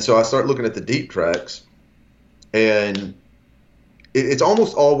 and so I start looking at the deep tracks, and it's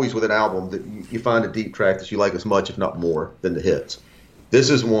almost always with an album that you find a deep track that you like as much, if not more, than the hits.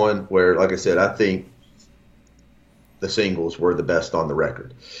 This is one where, like I said, I think the singles were the best on the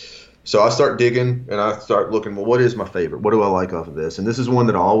record. So I start digging, and I start looking, well, what is my favorite? What do I like off of this? And this is one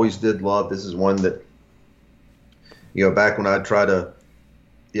that I always did love. This is one that, you know, back when I'd try to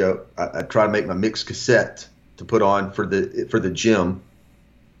make my mixed cassette to put on for the gym,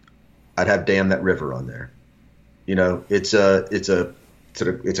 I'd have "Damn That River" on there. You know, it's a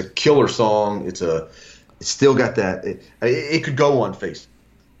killer song. It's still got that. It could go on Facelift.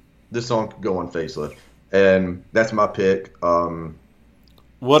 This song could go on Facelift, and that's my pick.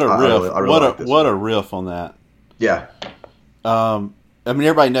 What a riff! I really like this what one. a riff on that. Yeah. I mean,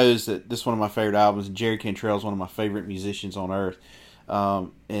 everybody knows that this is one of my favorite albums, and Jerry Cantrell is one of my favorite musicians on earth.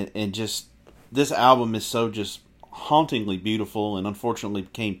 And just this album is so just hauntingly beautiful, and unfortunately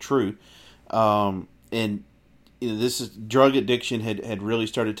became true. And this is drug addiction had really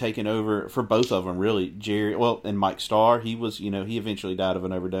started taking over for both of them. Really, Jerry, and Mike Starr. He eventually died of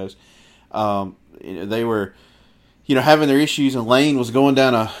an overdose. They were, having their issues, and Lane was going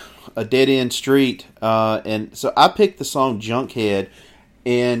down a dead end street. And so I picked the song "Junkhead,"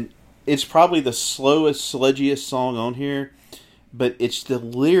 and it's probably the slowest, sludgiest song on here. But the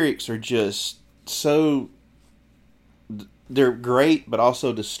lyrics are just so, they're great, but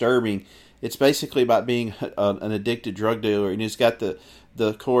also disturbing. It's basically about being an addicted drug dealer, and it's got the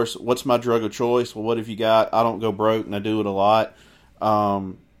chorus, "What's my drug of choice? Well, what have you got? I don't go broke, and I do it a lot."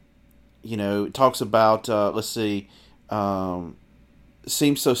 It talks about,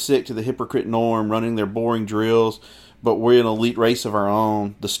 seems so sick to the hypocrite norm, running their boring drills, but we're an elite race of our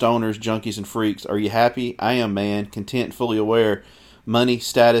own, the stoners, junkies, and freaks. Are you happy? I am, man, content, fully aware. Money,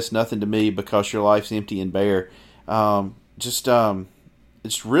 status, nothing to me, because your life's empty and bare.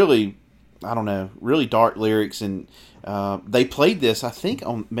 It's really, I don't know, really dark lyrics, and they played this, I think,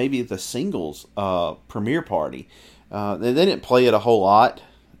 on maybe the singles premiere party. They didn't play it a whole lot,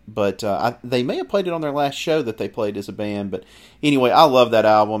 but they may have played it on their last show that they played as a band. But anyway, I love that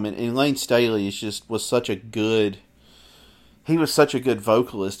album, and Lane Staley was such a good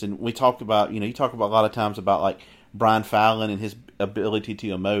vocalist. And we talked about, you talk about a lot of times about like Brian Fallon and his ability to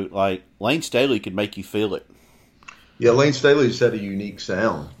emote. Like Lane Staley could make you feel it. Yeah, Lane Staley just had a unique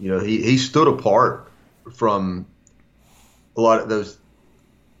sound. He stood apart from a lot of those.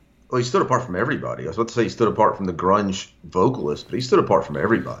 Well, he stood apart from everybody. I was about to say he stood apart from the grunge vocalists, but he stood apart from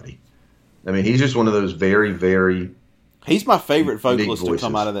everybody. I mean, he's just one of those very, very. He's my favorite vocalist to voices.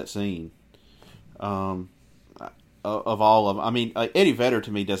 come out of that scene. Of all of them, I mean, Eddie Vedder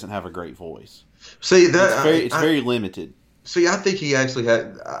to me doesn't have a great voice. See It's very limited. See, I think he actually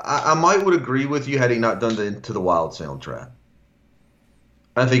had. I might would agree with you had he not done the Into the Wild soundtrack.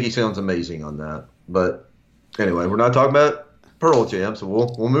 I think he sounds amazing on that. But anyway, we're not talking about Pearl Jam, so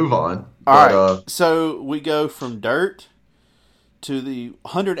we'll move on. All right. So we go from Dirt to the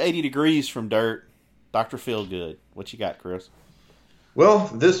 180 degrees from Dirt. Dr. Feelgood. What you got, Chris? Well,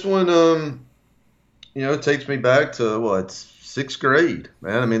 this one, takes me back to it's 6th grade,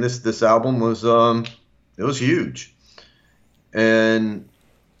 man. I mean, this album was it was huge. And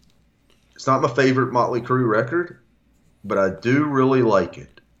it's not my favorite Motley Crue record, but I do really like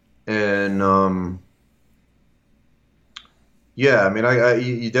it. And yeah, I mean,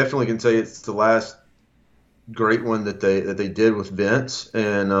 you definitely can say it's the last great one that they did with Vince.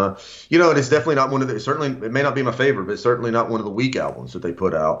 And and it's definitely not one of the, certainly it may not be my favorite, but it's certainly not one of the weak albums that they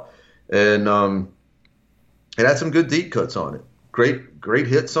put out. And it had some good deep cuts on it, great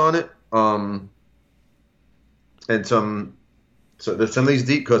hits on it, and some of these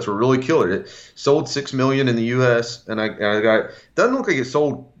deep cuts were really killer. It sold 6 million in the U.S. and I got, doesn't look like it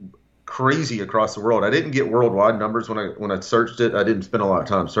sold crazy across the world. I didn't get worldwide numbers when I searched it. I didn't spend a lot of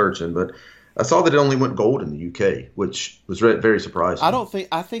time searching, but I saw that it only went gold in the UK, which was very surprising.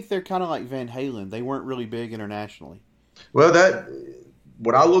 I think they're kind of like Van Halen. They weren't really big internationally. Well,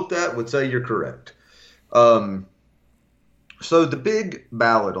 what I looked at would say you're correct. So the big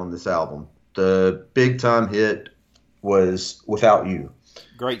ballad on this album, the big time hit, was Without You.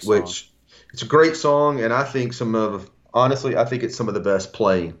 Great song. Which it's a great song, and I think honestly, I think it's some of the best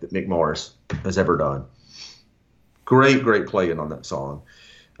playing that Mick Mars has ever done. Great playing on that song.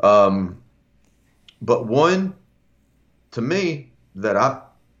 But one, to me, that I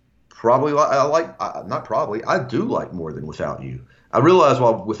do like more than Without You. I realize why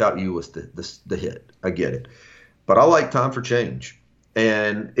Without You was the hit. I get it. But I like Time for Change.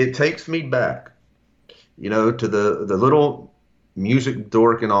 And it takes me back, to the little music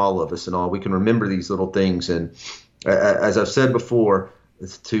dork in all of us and all. We can remember these little things. And as I've said before,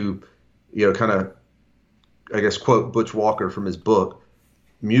 it's to, kind of, I guess, quote Butch Walker from his book,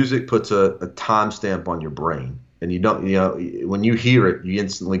 music puts a timestamp on your brain. And you don't, when you hear it, you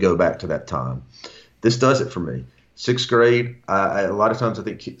instantly go back to that time. This does it for me. 6th grade, a lot of times I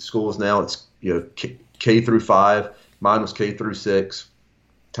think schools now, it's, K through 5. Mine was K through 6.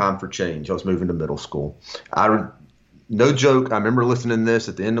 Time for change. I was moving to middle school. No joke, I remember listening to this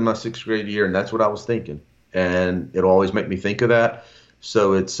at the end of my 6th grade year, and that's what I was thinking. and it'll always make me think of that.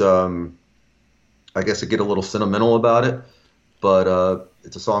 So it's I guess I get a little sentimental about it, but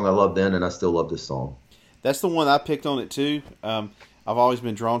it's a song I loved then, and I still love this song. That's the one I picked on it too. I've always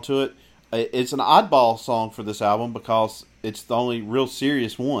been drawn to it. It's an oddball song for this album because it's the only real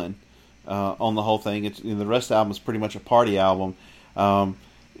serious one on the whole thing. It's the rest of the album is pretty much a party album.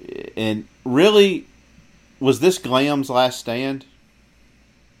 And really, was this Glam's last stand?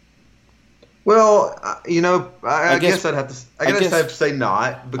 Well, I guess I'd have to. I guess I have to say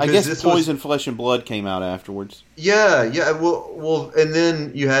not, because I guess this Poison, Flesh and Blood came out afterwards. Yeah. Well, and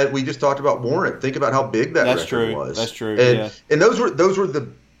then we just talked about Warrant. Think about how big that record was. That's true. And those were the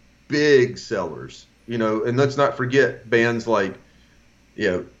big sellers. And let's not forget bands like,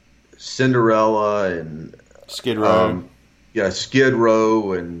 Cinderella and Skid Row. Skid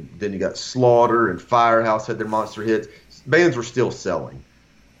Row, and then you got Slaughter and Firehouse had their monster hits. Bands were still selling.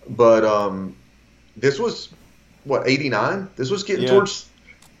 But this was, 89? This was getting towards,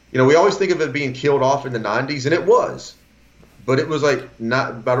 we always think of it being killed off in the 90s, and it was. But it was like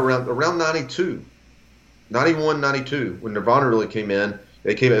about around 92, 91, 92, when Nirvana really came in.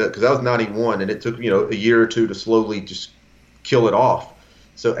 They came in, because that was 91, and it took, a year or two to slowly just kill it off.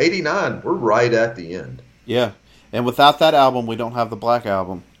 So 89, we're right at the end. Yeah, and without that album, we don't have the Black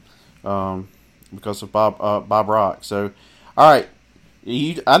Album because of Bob Rock. So, all right. I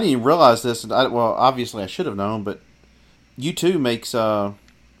didn't even realize this. Obviously I should have known, but U2 makes their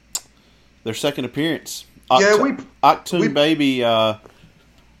second appearance. Achtung Baby.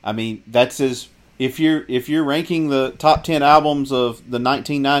 That's if you're ranking the top 10 albums of the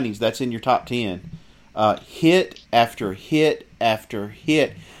 1990s, that's in your top 10. Hit after hit after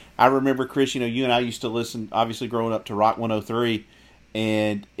hit. I remember, Chris, you and I used to listen, obviously growing up, to Rock 103.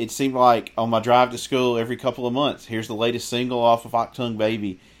 And it seemed like on my drive to school every couple of months, here's the latest single off of Achtung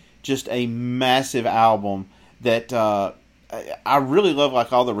Baby. Just a massive album that I really love,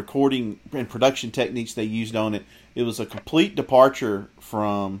 like all the recording and production techniques they used on it. It was a complete departure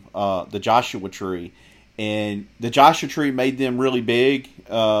from the Joshua Tree. And the Joshua Tree made them really big,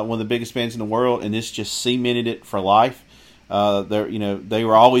 one of the biggest bands in the world, and this just cemented it for life. They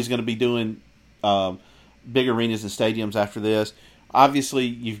were always going to be doing big arenas and stadiums after this. Obviously,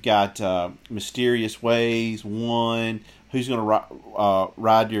 you've got Mysterious Ways, One, Who's Going to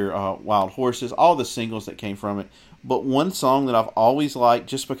Ride Your Wild Horses, all the singles that came from it. But one song that I've always liked,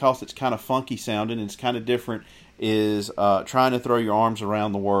 just because it's kind of funky sounding and it's kind of different, is Trying to Throw Your Arms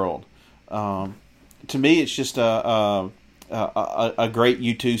Around the World. To me, it's just a great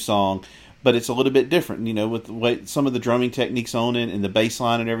U2 song, but it's a little bit different, with the way, some of the drumming techniques on it and the bass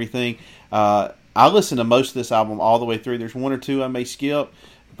line and everything. I listen to most of this album all the way through. There's one or two I may skip,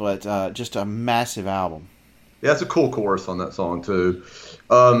 but just a massive album. Yeah, it's a cool chorus on that song, too.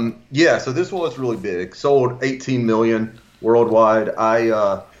 So this was really big. Sold 18 million worldwide.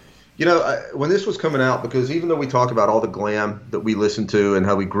 When this was coming out, because even though we talk about all the glam that we listened to and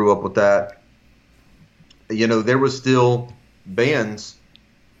how we grew up with that, there was still bands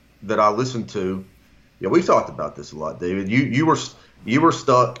that I listened to. Yeah, we've talked about this a lot, David. You were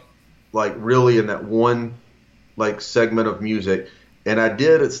stuck, like, really in that one, like, segment of music, and I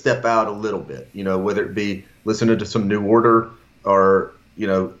did step out a little bit, whether it be listening to some New Order or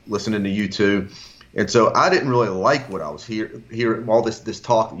listening to U2, and so I didn't really like what I was hearing all this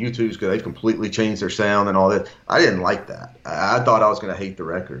talk. U2's because they've completely changed their sound and all that. I didn't like that. I thought I was going to hate the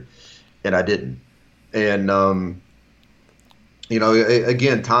record, and I didn't. And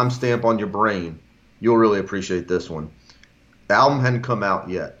again, timestamp on your brain, you'll really appreciate this one. The album hadn't come out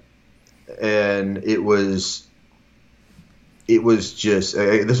yet. And it was just,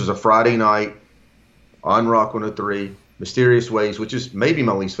 this was a Friday night on Rock 103, Mysterious Ways, which is maybe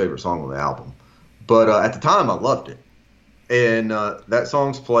my least favorite song on the album. But at the time, I loved it. And that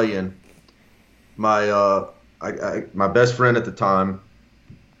song's playing. My best friend at the time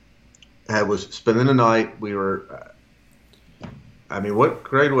was spending the night. We were, what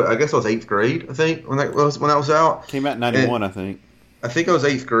grade? I guess I was 8th grade, I think, when that was out. Came out in 91, I think. I think I was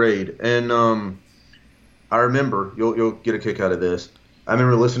 8th grade, and I remember, you'll get a kick out of this. I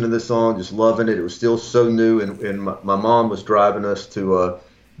remember listening to this song, just loving it. It was still so new, and my mom was driving us to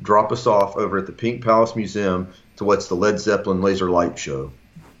drop us off over at the Pink Palace Museum to watch the Led Zeppelin Laser Light Show.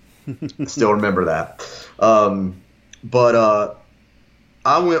 I still remember that. But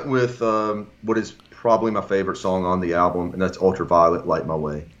I went with what is probably my favorite song on the album, and that's Ultraviolet, Light My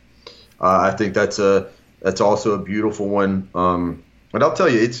Way. I think that's also a beautiful one. But I'll tell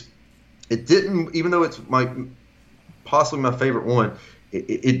you, it didn't, even though it's possibly my favorite one,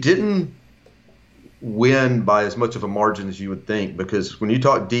 it didn't win by as much of a margin as you would think, because when you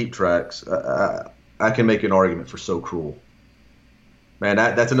talk deep tracks, I I can make an argument for So Cruel. Man,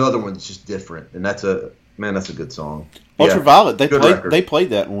 that's another one that's just different, and that's a good song. Ultraviolet, Record. they played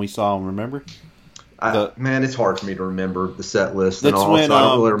that when we saw them. Remember? Man, it's hard for me to remember the set list and That's all. when So I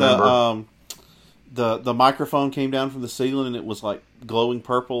don't really remember. the microphone came down from the ceiling and it was like glowing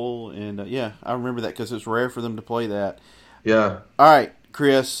purple, and I remember that because it's rare for them to play that. Yeah. All right,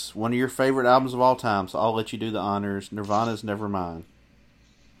 Chris, one of your favorite albums of all time, so I'll let you do the honors. Nirvana's Nevermind.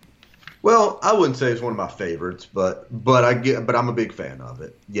 Well, I wouldn't say it's one of my favorites, but I'm a big fan of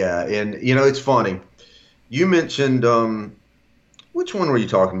it. Yeah, and it's funny. You mentioned which one were you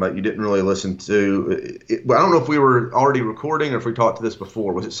talking about? You didn't really listen to. I don't know if we were already recording or if we talked to this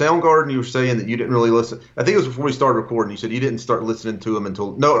before. Was it Soundgarden? You were saying that you didn't really listen. I think it was before we started recording. You said you didn't start listening to them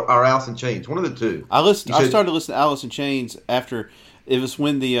until our Alice in Chains. One of the two. I started listening to Alice in Chains after it was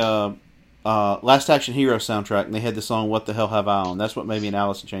when the Last Action Hero soundtrack, and they had the song "What the Hell Have I On." That's what made me an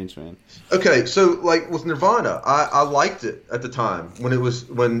Alice in Chains fan. Okay, so like with Nirvana, I liked it at the time when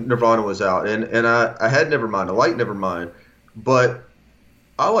Nirvana was out, and I had Nevermind. I liked Nevermind, but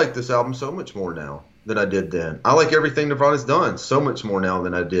I like this album so much more now than I did then. I like everything Nirvana's done so much more now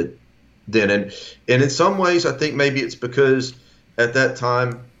than I did then, and in some ways, I think maybe it's because at that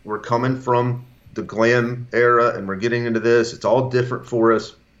time we're coming from the glam era and we're getting into this. It's all different for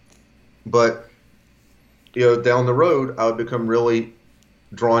us. But, down the road, I would become really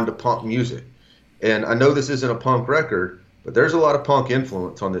drawn to punk music. And I know this isn't a punk record, but there's a lot of punk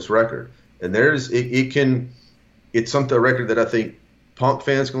influence on this record. And it's a record that I think punk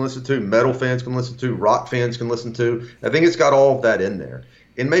fans can listen to, metal fans can listen to, rock fans can listen to. I think it's got all of that in there.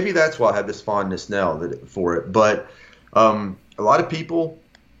 And maybe that's why I have this fondness now for it. But a lot of people,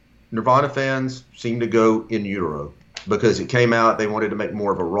 Nirvana fans, seem to go in utero. Because it came out, they wanted to make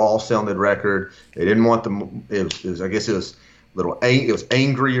more of a raw-sounded record. They didn't want them. It was it was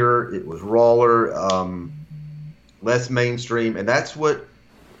angrier. It was rawer, less mainstream, and that's what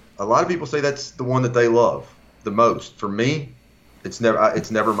a lot of people say. That's the one that they love the most. For me, it's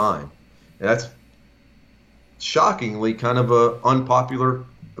Nevermind, and that's shockingly kind of a unpopular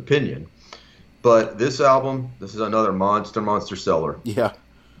opinion. But this album, this is another monster seller. Yeah,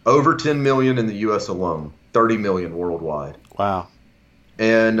 over 10 million in the U.S. alone. 30 million worldwide. Wow.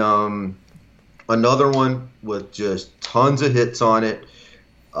 And another one with just tons of hits on it.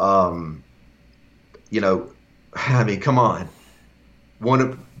 Come on.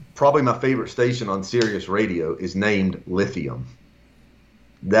 Probably my favorite station on Sirius Radio is named Lithium.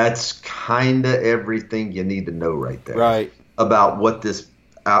 That's kind of everything you need to know right there. Right. About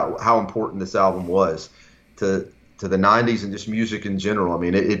how important this album was to the 90s and just music in general. I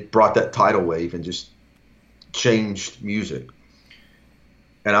mean, it brought that tidal wave and just changed music.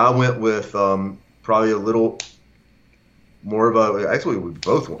 And I went with probably a little more of actually we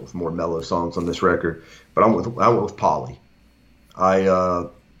both went with more mellow songs on this record, but I went with Polly. I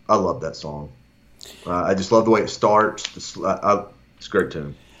love that song. I just love the way it starts. It's a great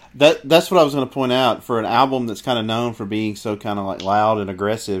tune. That's what I was going to point out. For an album that's kind of known for being so kind of like loud and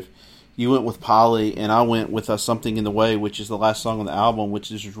aggressive, you went with Polly, and I went with Something in the Way, which is the last song on the album, which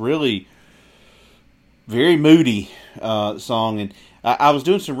is really very moody song. And I was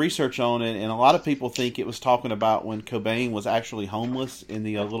doing some research on it, and a lot of people think it was talking about when Cobain was actually homeless in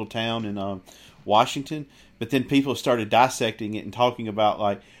the little town in Washington. But then people started dissecting it and talking about,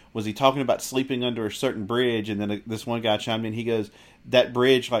 like, was he talking about sleeping under a certain bridge? And then this one guy chimed in. He goes, that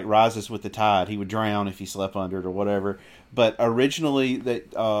bridge like rises with the tide. He would drown if he slept under it or whatever. But originally, that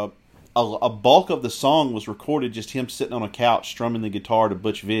a bulk of the song was recorded just him sitting on a couch strumming the guitar to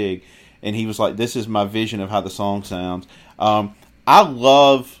Butch Vig. And he was like, this is my vision of how the song sounds. I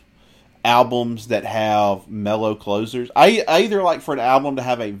love albums that have mellow closers. I either like for an album to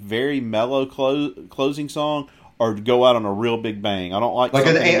have a very mellow closing song or go out on a real big bang. I don't like like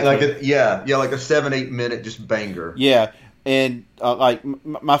a 7-8 minute just banger. Yeah, and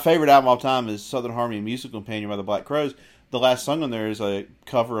my favorite album of all time is Southern Harmony and Musical Companion by the Black Crowes. The last song on there is a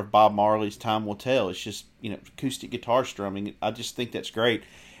cover of Bob Marley's "Time Will Tell." It's just acoustic guitar strumming. I just think that's great.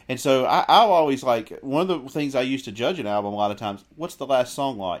 And so I'll always one of the things I used to judge an album a lot of times, what's the last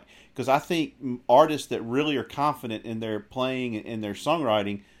song like? Because I think artists that really are confident in their playing and in their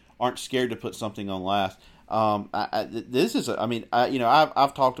songwriting aren't scared to put something on last. I've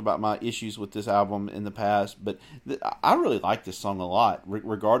talked about my issues with this album in the past, but I really like this song a lot,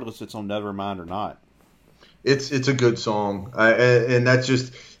 regardless if it's on Nevermind or not. It's a good song, and that's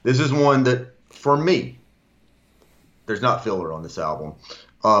just, this is one that for me, there's not filler on this album.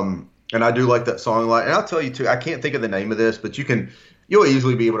 And I do like that song a lot. And I'll tell you too, I can't think of the name of this, but you'll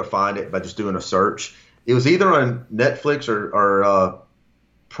easily be able to find it by just doing a search. It was either on Netflix or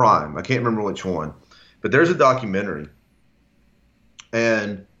Prime. I can't remember which one. But there's a documentary,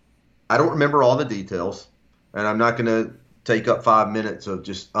 and I don't remember all the details, and I'm not going to take up 5 minutes of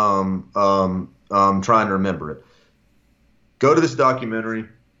just trying to remember it. Go to this documentary,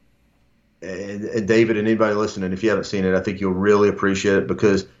 and David and anybody listening, if you haven't seen it, I think you'll really appreciate it,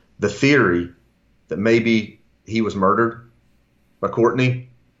 because the theory that maybe he was murdered by Courtney,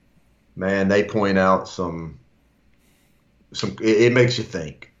 man, they point out some. It makes you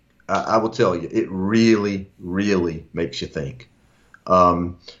think. I will tell you, it really, really makes you think.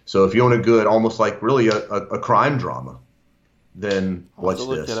 So if you want a good, almost like really a crime drama, then watch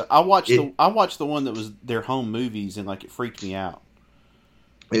this. I watched the one that was their home movies, and like it freaked me out.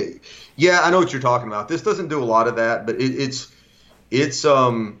 Yeah, I know what you're talking about. This doesn't do a lot of that, but it's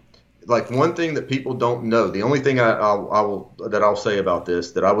like one thing that people don't know. The only thing I'll say about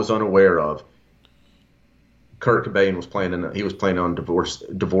this that I was unaware of. Kurt Cobain was planning on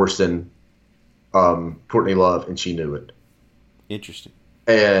divorcing Courtney Love, and she knew it. Interesting.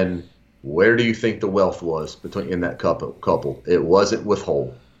 And where do you think the wealth was in that couple? It wasn't with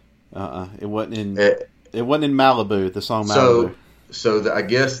Hole. It wasn't in Malibu. The song Malibu. So I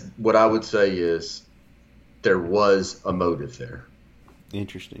guess what I would say is there was a motive there.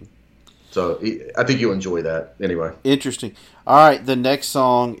 Interesting. So I think you'll enjoy that anyway. Interesting. All right, the next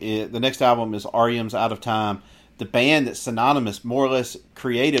album is R.E.M's Out of Time. The band that's synonymous, more or less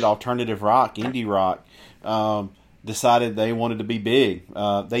created alternative rock, indie rock, decided they wanted to be big.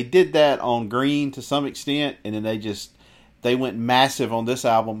 They did that on Green to some extent, and then they went massive on this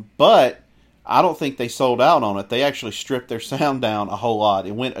album, but I don't think they sold out on it. They actually stripped their sound down a whole lot.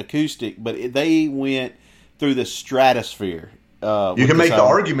 It went acoustic, but they went through the stratosphere. You can make the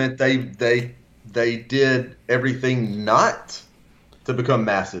argument they did everything not to become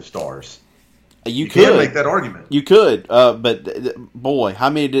massive stars. You could make that argument. You could, but boy,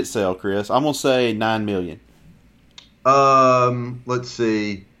 how many did it sell, Chris? I'm gonna say 9 million. Let's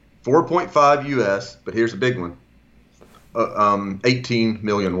see, 4.5 US, but here's a big one. 18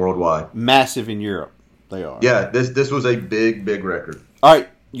 million worldwide. Massive in Europe, they are. Yeah, this was a big record. All right,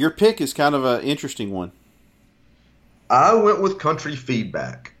 your pick is kind of an interesting one. I went with Country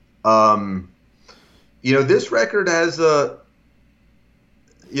Feedback. This record has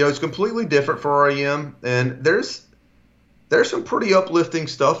it's completely different for R.E.M. and there's some pretty uplifting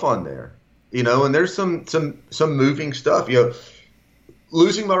stuff on there, and there's some moving stuff.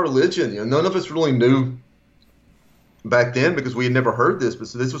 Losing My Religion, none of us really knew back then because we had never heard this, but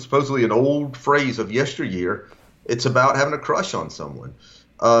so this was supposedly an old phrase of yesteryear. It's about having a crush on someone.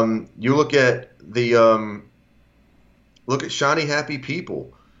 You look at look at Shiny Happy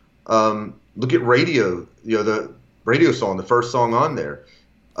People. Look at Radio, the radio song, the first song on there.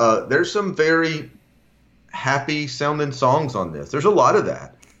 There's some very happy sounding songs on this. There's a lot of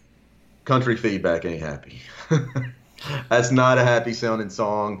that. Country Feedback ain't happy. That's not a happy sounding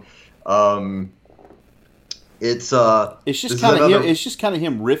song. It's just kind of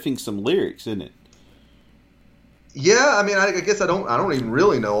him riffing some lyrics, isn't it? Yeah, I mean, I guess I don't even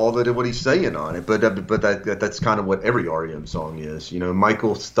really know all what he's saying on it, but that's kind of what every R.E.M. song is.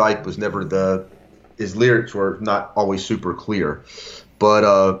 Michael Stipe was never his lyrics were not always super clear,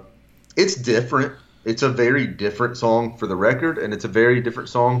 but it's different. It's a very different song for the record, and it's a very different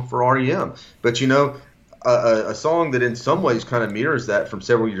song for R.E.M. But a song that in some ways kind of mirrors that from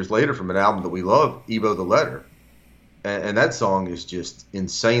several years later from an album that we love, Evo the Letter, and that song is just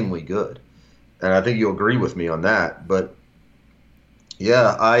insanely good. And I think you'll agree with me on that. But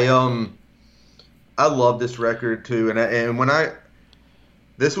yeah, I love this record too.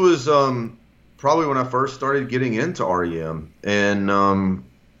 This was probably when I first started getting into R.E.M. And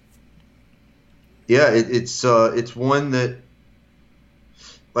it's one that,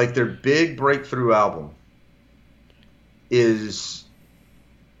 like, their big breakthrough album is,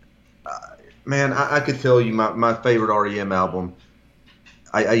 man, I could tell you my favorite R.E.M. album.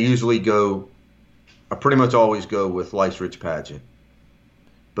 I pretty much always go with Life's Rich Pageant.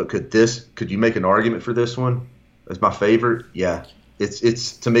 But could you make an argument for this one as my favorite? Yeah.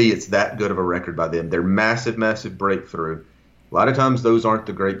 It's to me, it's that good of a record by them. They're massive breakthrough. A lot of times those aren't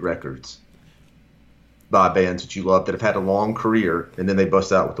the great records by bands that you love that have had a long career and then they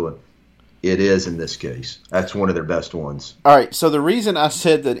bust out with one. It is in this case. That's one of their best ones. All right, so the reason I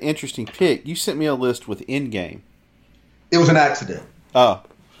said that interesting pick, you sent me a list with Endgame. It was an accident. Oh.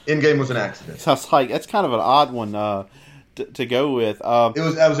 Endgame was an accident. So I was like, that's kind of an odd one to go with.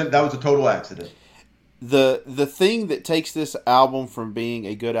 That was a total accident. The thing that takes this album from being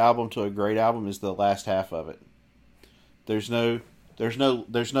a good album to a great album is the last half of it. There's no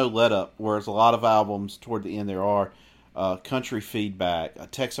let up. Whereas a lot of albums toward the end there are Country Feedback,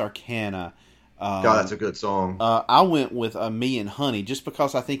 Texarkana, God, that's a good song. I went with Me and Honey just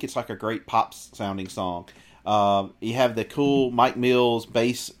because I think it's like a great pop sounding song. You have the cool Mike Mills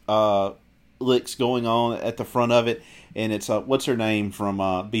bass licks going on at the front of it, and it's what's her name from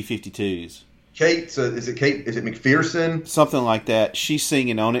B-52s? Kate, is it Kate? Is it McPherson? Something like that. She's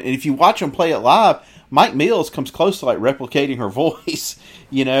singing on it, and if you watch them play it live, Mike Mills comes close to like replicating her voice.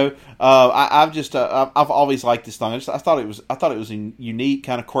 You know, I've always liked this song. I thought it was unique,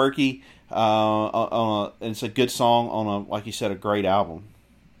 kind of quirky. And it's a good song on a, like you said, a great album.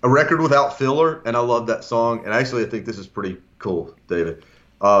 A record without filler, and I love that song. And actually, I think this is pretty cool, David.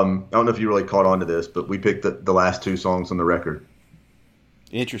 I don't know if you really caught on to this, but we picked the last two songs on the record.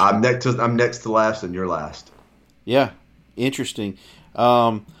 Interesting. I'm next to last, and you're last. Yeah, interesting.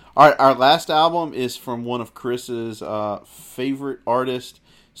 All right, our last album is from one of Chris's favorite artists,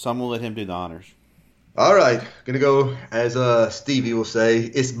 so I'm gonna let him do the honors. All right, gonna go as Stevie will say.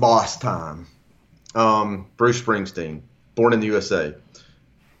 It's boss time. Bruce Springsteen, Born in the USA.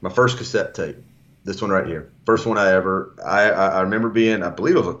 My first cassette tape. This one right here. First one I remember being. I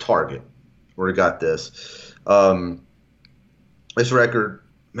believe it was a Target where I got this. This record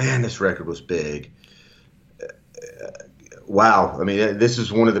was big. Wow. I mean, this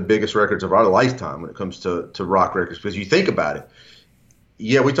is one of the biggest records of our lifetime when it comes to rock records. Because you think about it.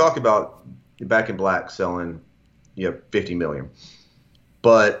 Yeah, we talk about Back in Black selling, 50 million.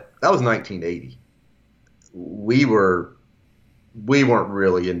 But that was 1980. We weren't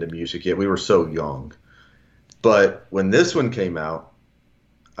really into music yet. We were so young. But when this one came out,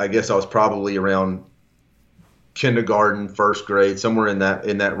 I guess I was probably around kindergarten, first grade, somewhere in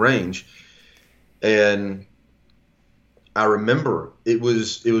that range. And I remember it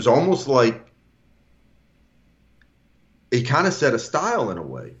was almost like it kind of set a style in a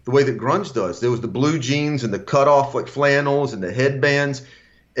way, the way that grunge does. There was the blue jeans and the cut off like flannels and the headbands.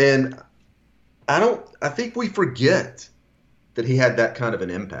 And I think we forget that he had that kind of an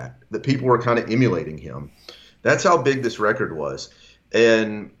impact, that people were kind of emulating him. That's how big this record was.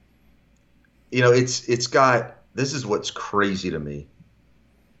 And, it's got, this is what's crazy to me,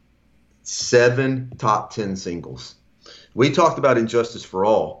 7 top 10 singles. We talked about Injustice for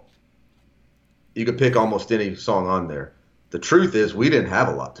All. You could pick almost any song on there. The truth is we didn't have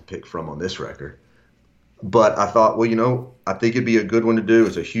a lot to pick from on this record. But I thought, I think it'd be a good one to do.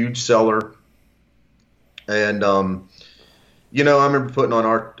 It's a huge seller. And, I remember putting on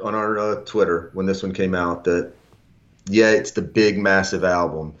our Twitter when this one came out that, it's the big, massive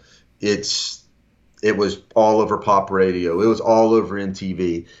album. It was all over pop radio. It was all over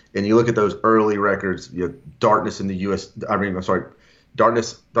MTV. And you look at those early records, Darkness on the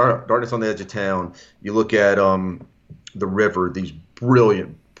Edge of Town. You look at The River, these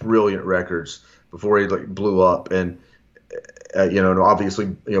brilliant, brilliant records before he blew up. And, obviously,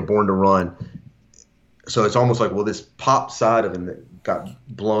 Born to Run. So it's almost like, this pop side of him that got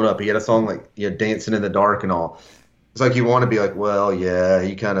blown up. He had a song like Dancing in the Dark and all. It's like you want to be like,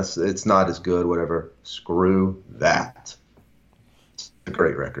 it's not as good, whatever. Screw that. It's a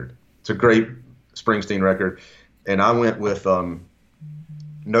great record. It's a great Springsteen record. And I went with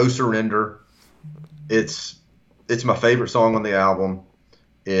No Surrender. It's my favorite song on the album.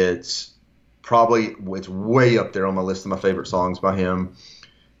 It's way up there on my list of my favorite songs by him.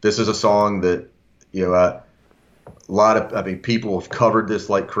 This is a song that, people have covered this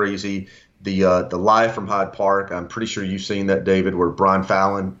like crazy. The Live from Hyde Park, I'm pretty sure you've seen that, David, where Brian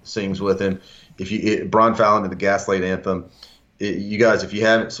Fallon sings with him. Brian Fallon in the Gaslight Anthem. You guys, if you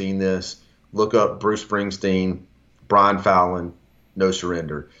haven't seen this, look up Bruce Springsteen, Brian Fallon, No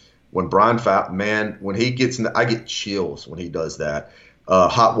Surrender. When Brian Fallon, when he gets in, I get chills when he does that.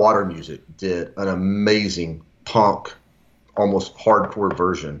 Hot Water Music did an amazing punk, almost hardcore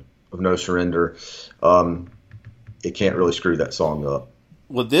version of No Surrender. It can't really screw that song up.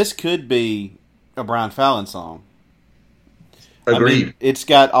 Well, this could be a Brian Fallon song. Agreed. I mean, it's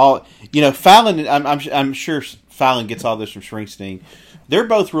got all Fallon. I'm sure Fallon gets all this from Springsteen. They're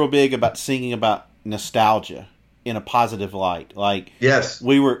both real big about singing about nostalgia in a positive light. Like, yes,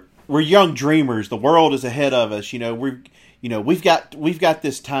 we're young dreamers. The world is ahead of us. We've got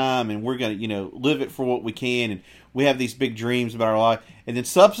this time, and we're gonna live it for what we can, and we have these big dreams about our life. And then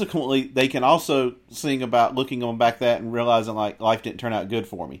subsequently, they can also sing about looking on back that and realizing like life didn't turn out good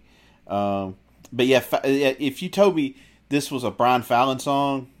for me. But if you told me this was a Brian Fallon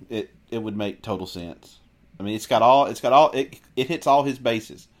song, it would make total sense. I mean, it hits all his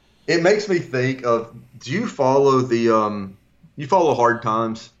bases. It makes me think of, do you follow you follow Hard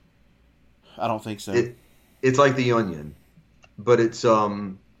Times? I don't think so. It's like The Onion, but it's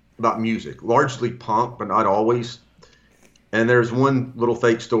about music, largely punk, but not always. And there's one little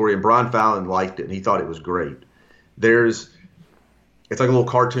fake story, and Brian Fallon liked it, and he thought it was great. It's like a little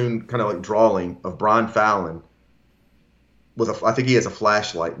cartoon kind of like drawing of Brian Fallon I think he has a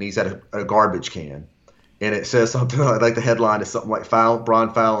flashlight, and he's at a garbage can. And it says something like the headline is something like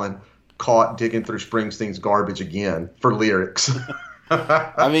Brian Fallon caught digging through Springsteen's garbage again for lyrics.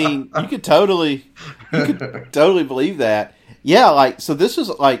 I mean, you could totally believe that. Yeah, like, so this was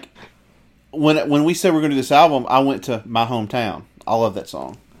like, when we said we're going to do this album, I went to My Hometown. I love that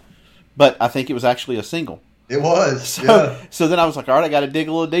song. But I think it was actually a single. It was. So then I was like, all right, I got to dig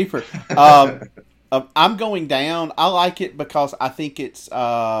a little deeper. I'm Going Down. I like it because I think it's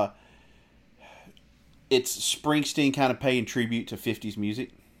Springsteen kind of paying tribute to 50s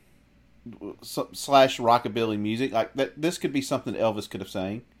music / rockabilly music. Like that, this could be something Elvis could have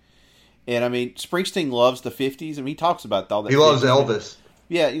sang. And I mean, Springsteen loves the 50s. I mean, he talks about all that. He loves Elvis.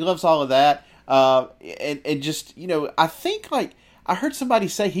 Yeah, he loves all of that. And just, you know, I think like I heard somebody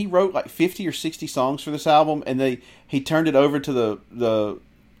say he wrote like 50 or 60 songs for this album, and he turned it over to the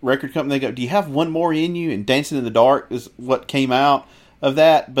record company. They go, "Do you have one more in you?" And "Dancing in the Dark" is what came out of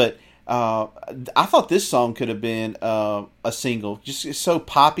that. But I thought this song could have been a single. Just it's so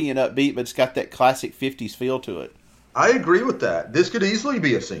poppy and upbeat, but it's got that classic 50s feel to it. I agree with that. This could easily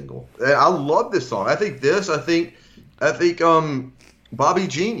be a single. I love this song. I think Bobby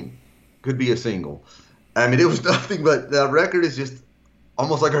Jean could be a single. I mean, it was nothing but the record is just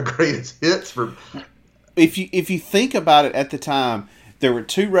almost like our greatest hits for. If you think about it, at the time there were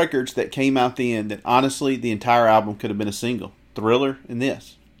two records that came out then that honestly the entire album could have been a single: Thriller and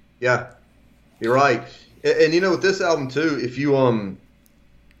this. Yeah, you're right. And you know, with this album too, if you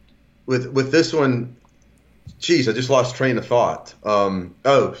with this one, geez, I just lost train of thought. You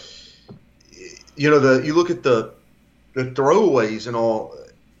know, you look at the throwaways and all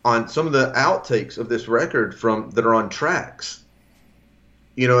on some of the outtakes of this record that are on tracks.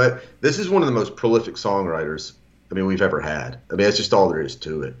 You know, this is one of the most prolific songwriters we've ever had. I mean, that's just all there is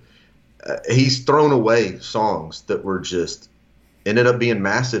to it. He's thrown away songs that were just ended up being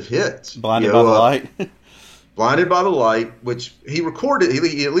massiff hits. Blinded by the Light. Blinded by the Light, which he recorded.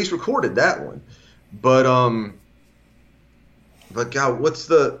 He at least recorded that one. But God, what's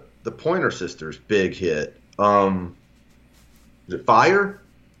the Pointer Sisters' big hit? Is it Fire?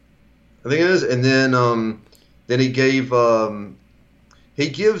 I think it is. And then he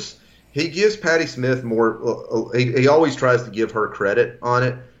gives Patti Smith more. He always tries to give her credit on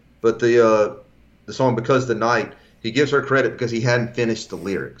it, but the song "Because the Night," he gives her credit because he hadn't finished the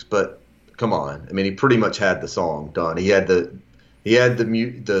lyrics. But come on, I mean, he pretty much had the song done. He had the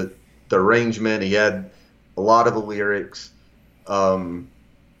arrangement. He had a lot of the lyrics.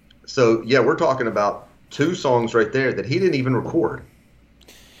 So yeah, we're talking about two songs right there that he didn't even record.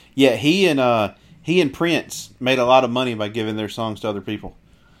 Yeah, he and Prince made a lot of money by giving their songs to other people.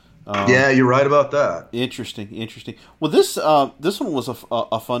 Yeah, you're right about that. Interesting. Well, this one was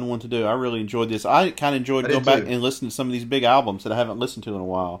a fun one to do. I really enjoyed this. I kind of enjoyed going back and listening to some of these big albums that I haven't listened to in a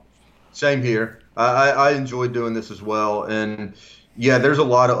while. Same here. I enjoyed doing this as well. And yeah, there's a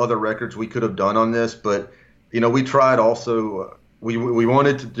lot of other records we could have done on this, but you know, we tried also. We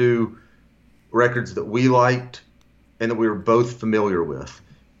wanted to do records that we liked and that we were both familiar with.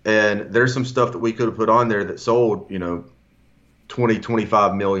 And there's some stuff that we could have put on there that sold, 20,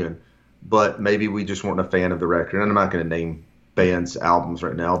 25 million, but maybe we just weren't a fan of the record. And I'm not going to name bands' albums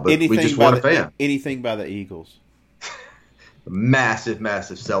right now, but we just weren't a fan. Anything by the Eagles. Massive,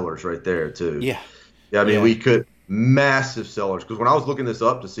 massive sellers right there, too. Yeah. I mean, we could – massive sellers. Because when I was looking this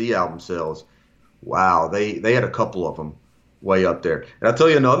up to see album sales, wow, they had a couple of them way up there. And I'll tell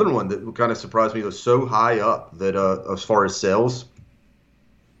you another one that kind of surprised me. It was so high up that as far as sales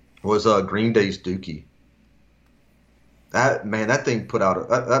was Green Day's Dookie. That thing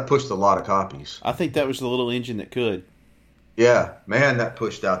that pushed a lot of copies. I think that was the little engine that could. Yeah, man, that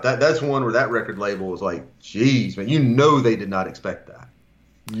pushed out. That's one where that record label was like, geez, man, they did not expect that.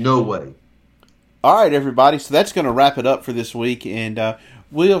 No way. All right, everybody. So that's going to wrap it up for this week, and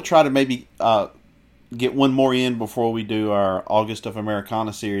we'll try to maybe get one more in before we do our August of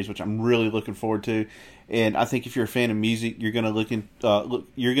Americana series, which I'm really looking forward to. And I think if you're a fan of music, you're going to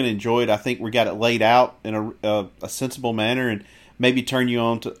you're going to enjoy it. I think we got it laid out in a sensible manner, and maybe turn you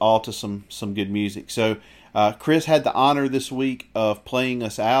on to some good music. So Chris had the honor this week of playing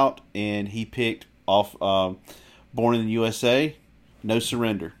us out, and he picked off Born in the USA, No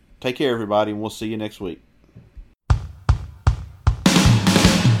Surrender. Take care, everybody, and we'll see you next week.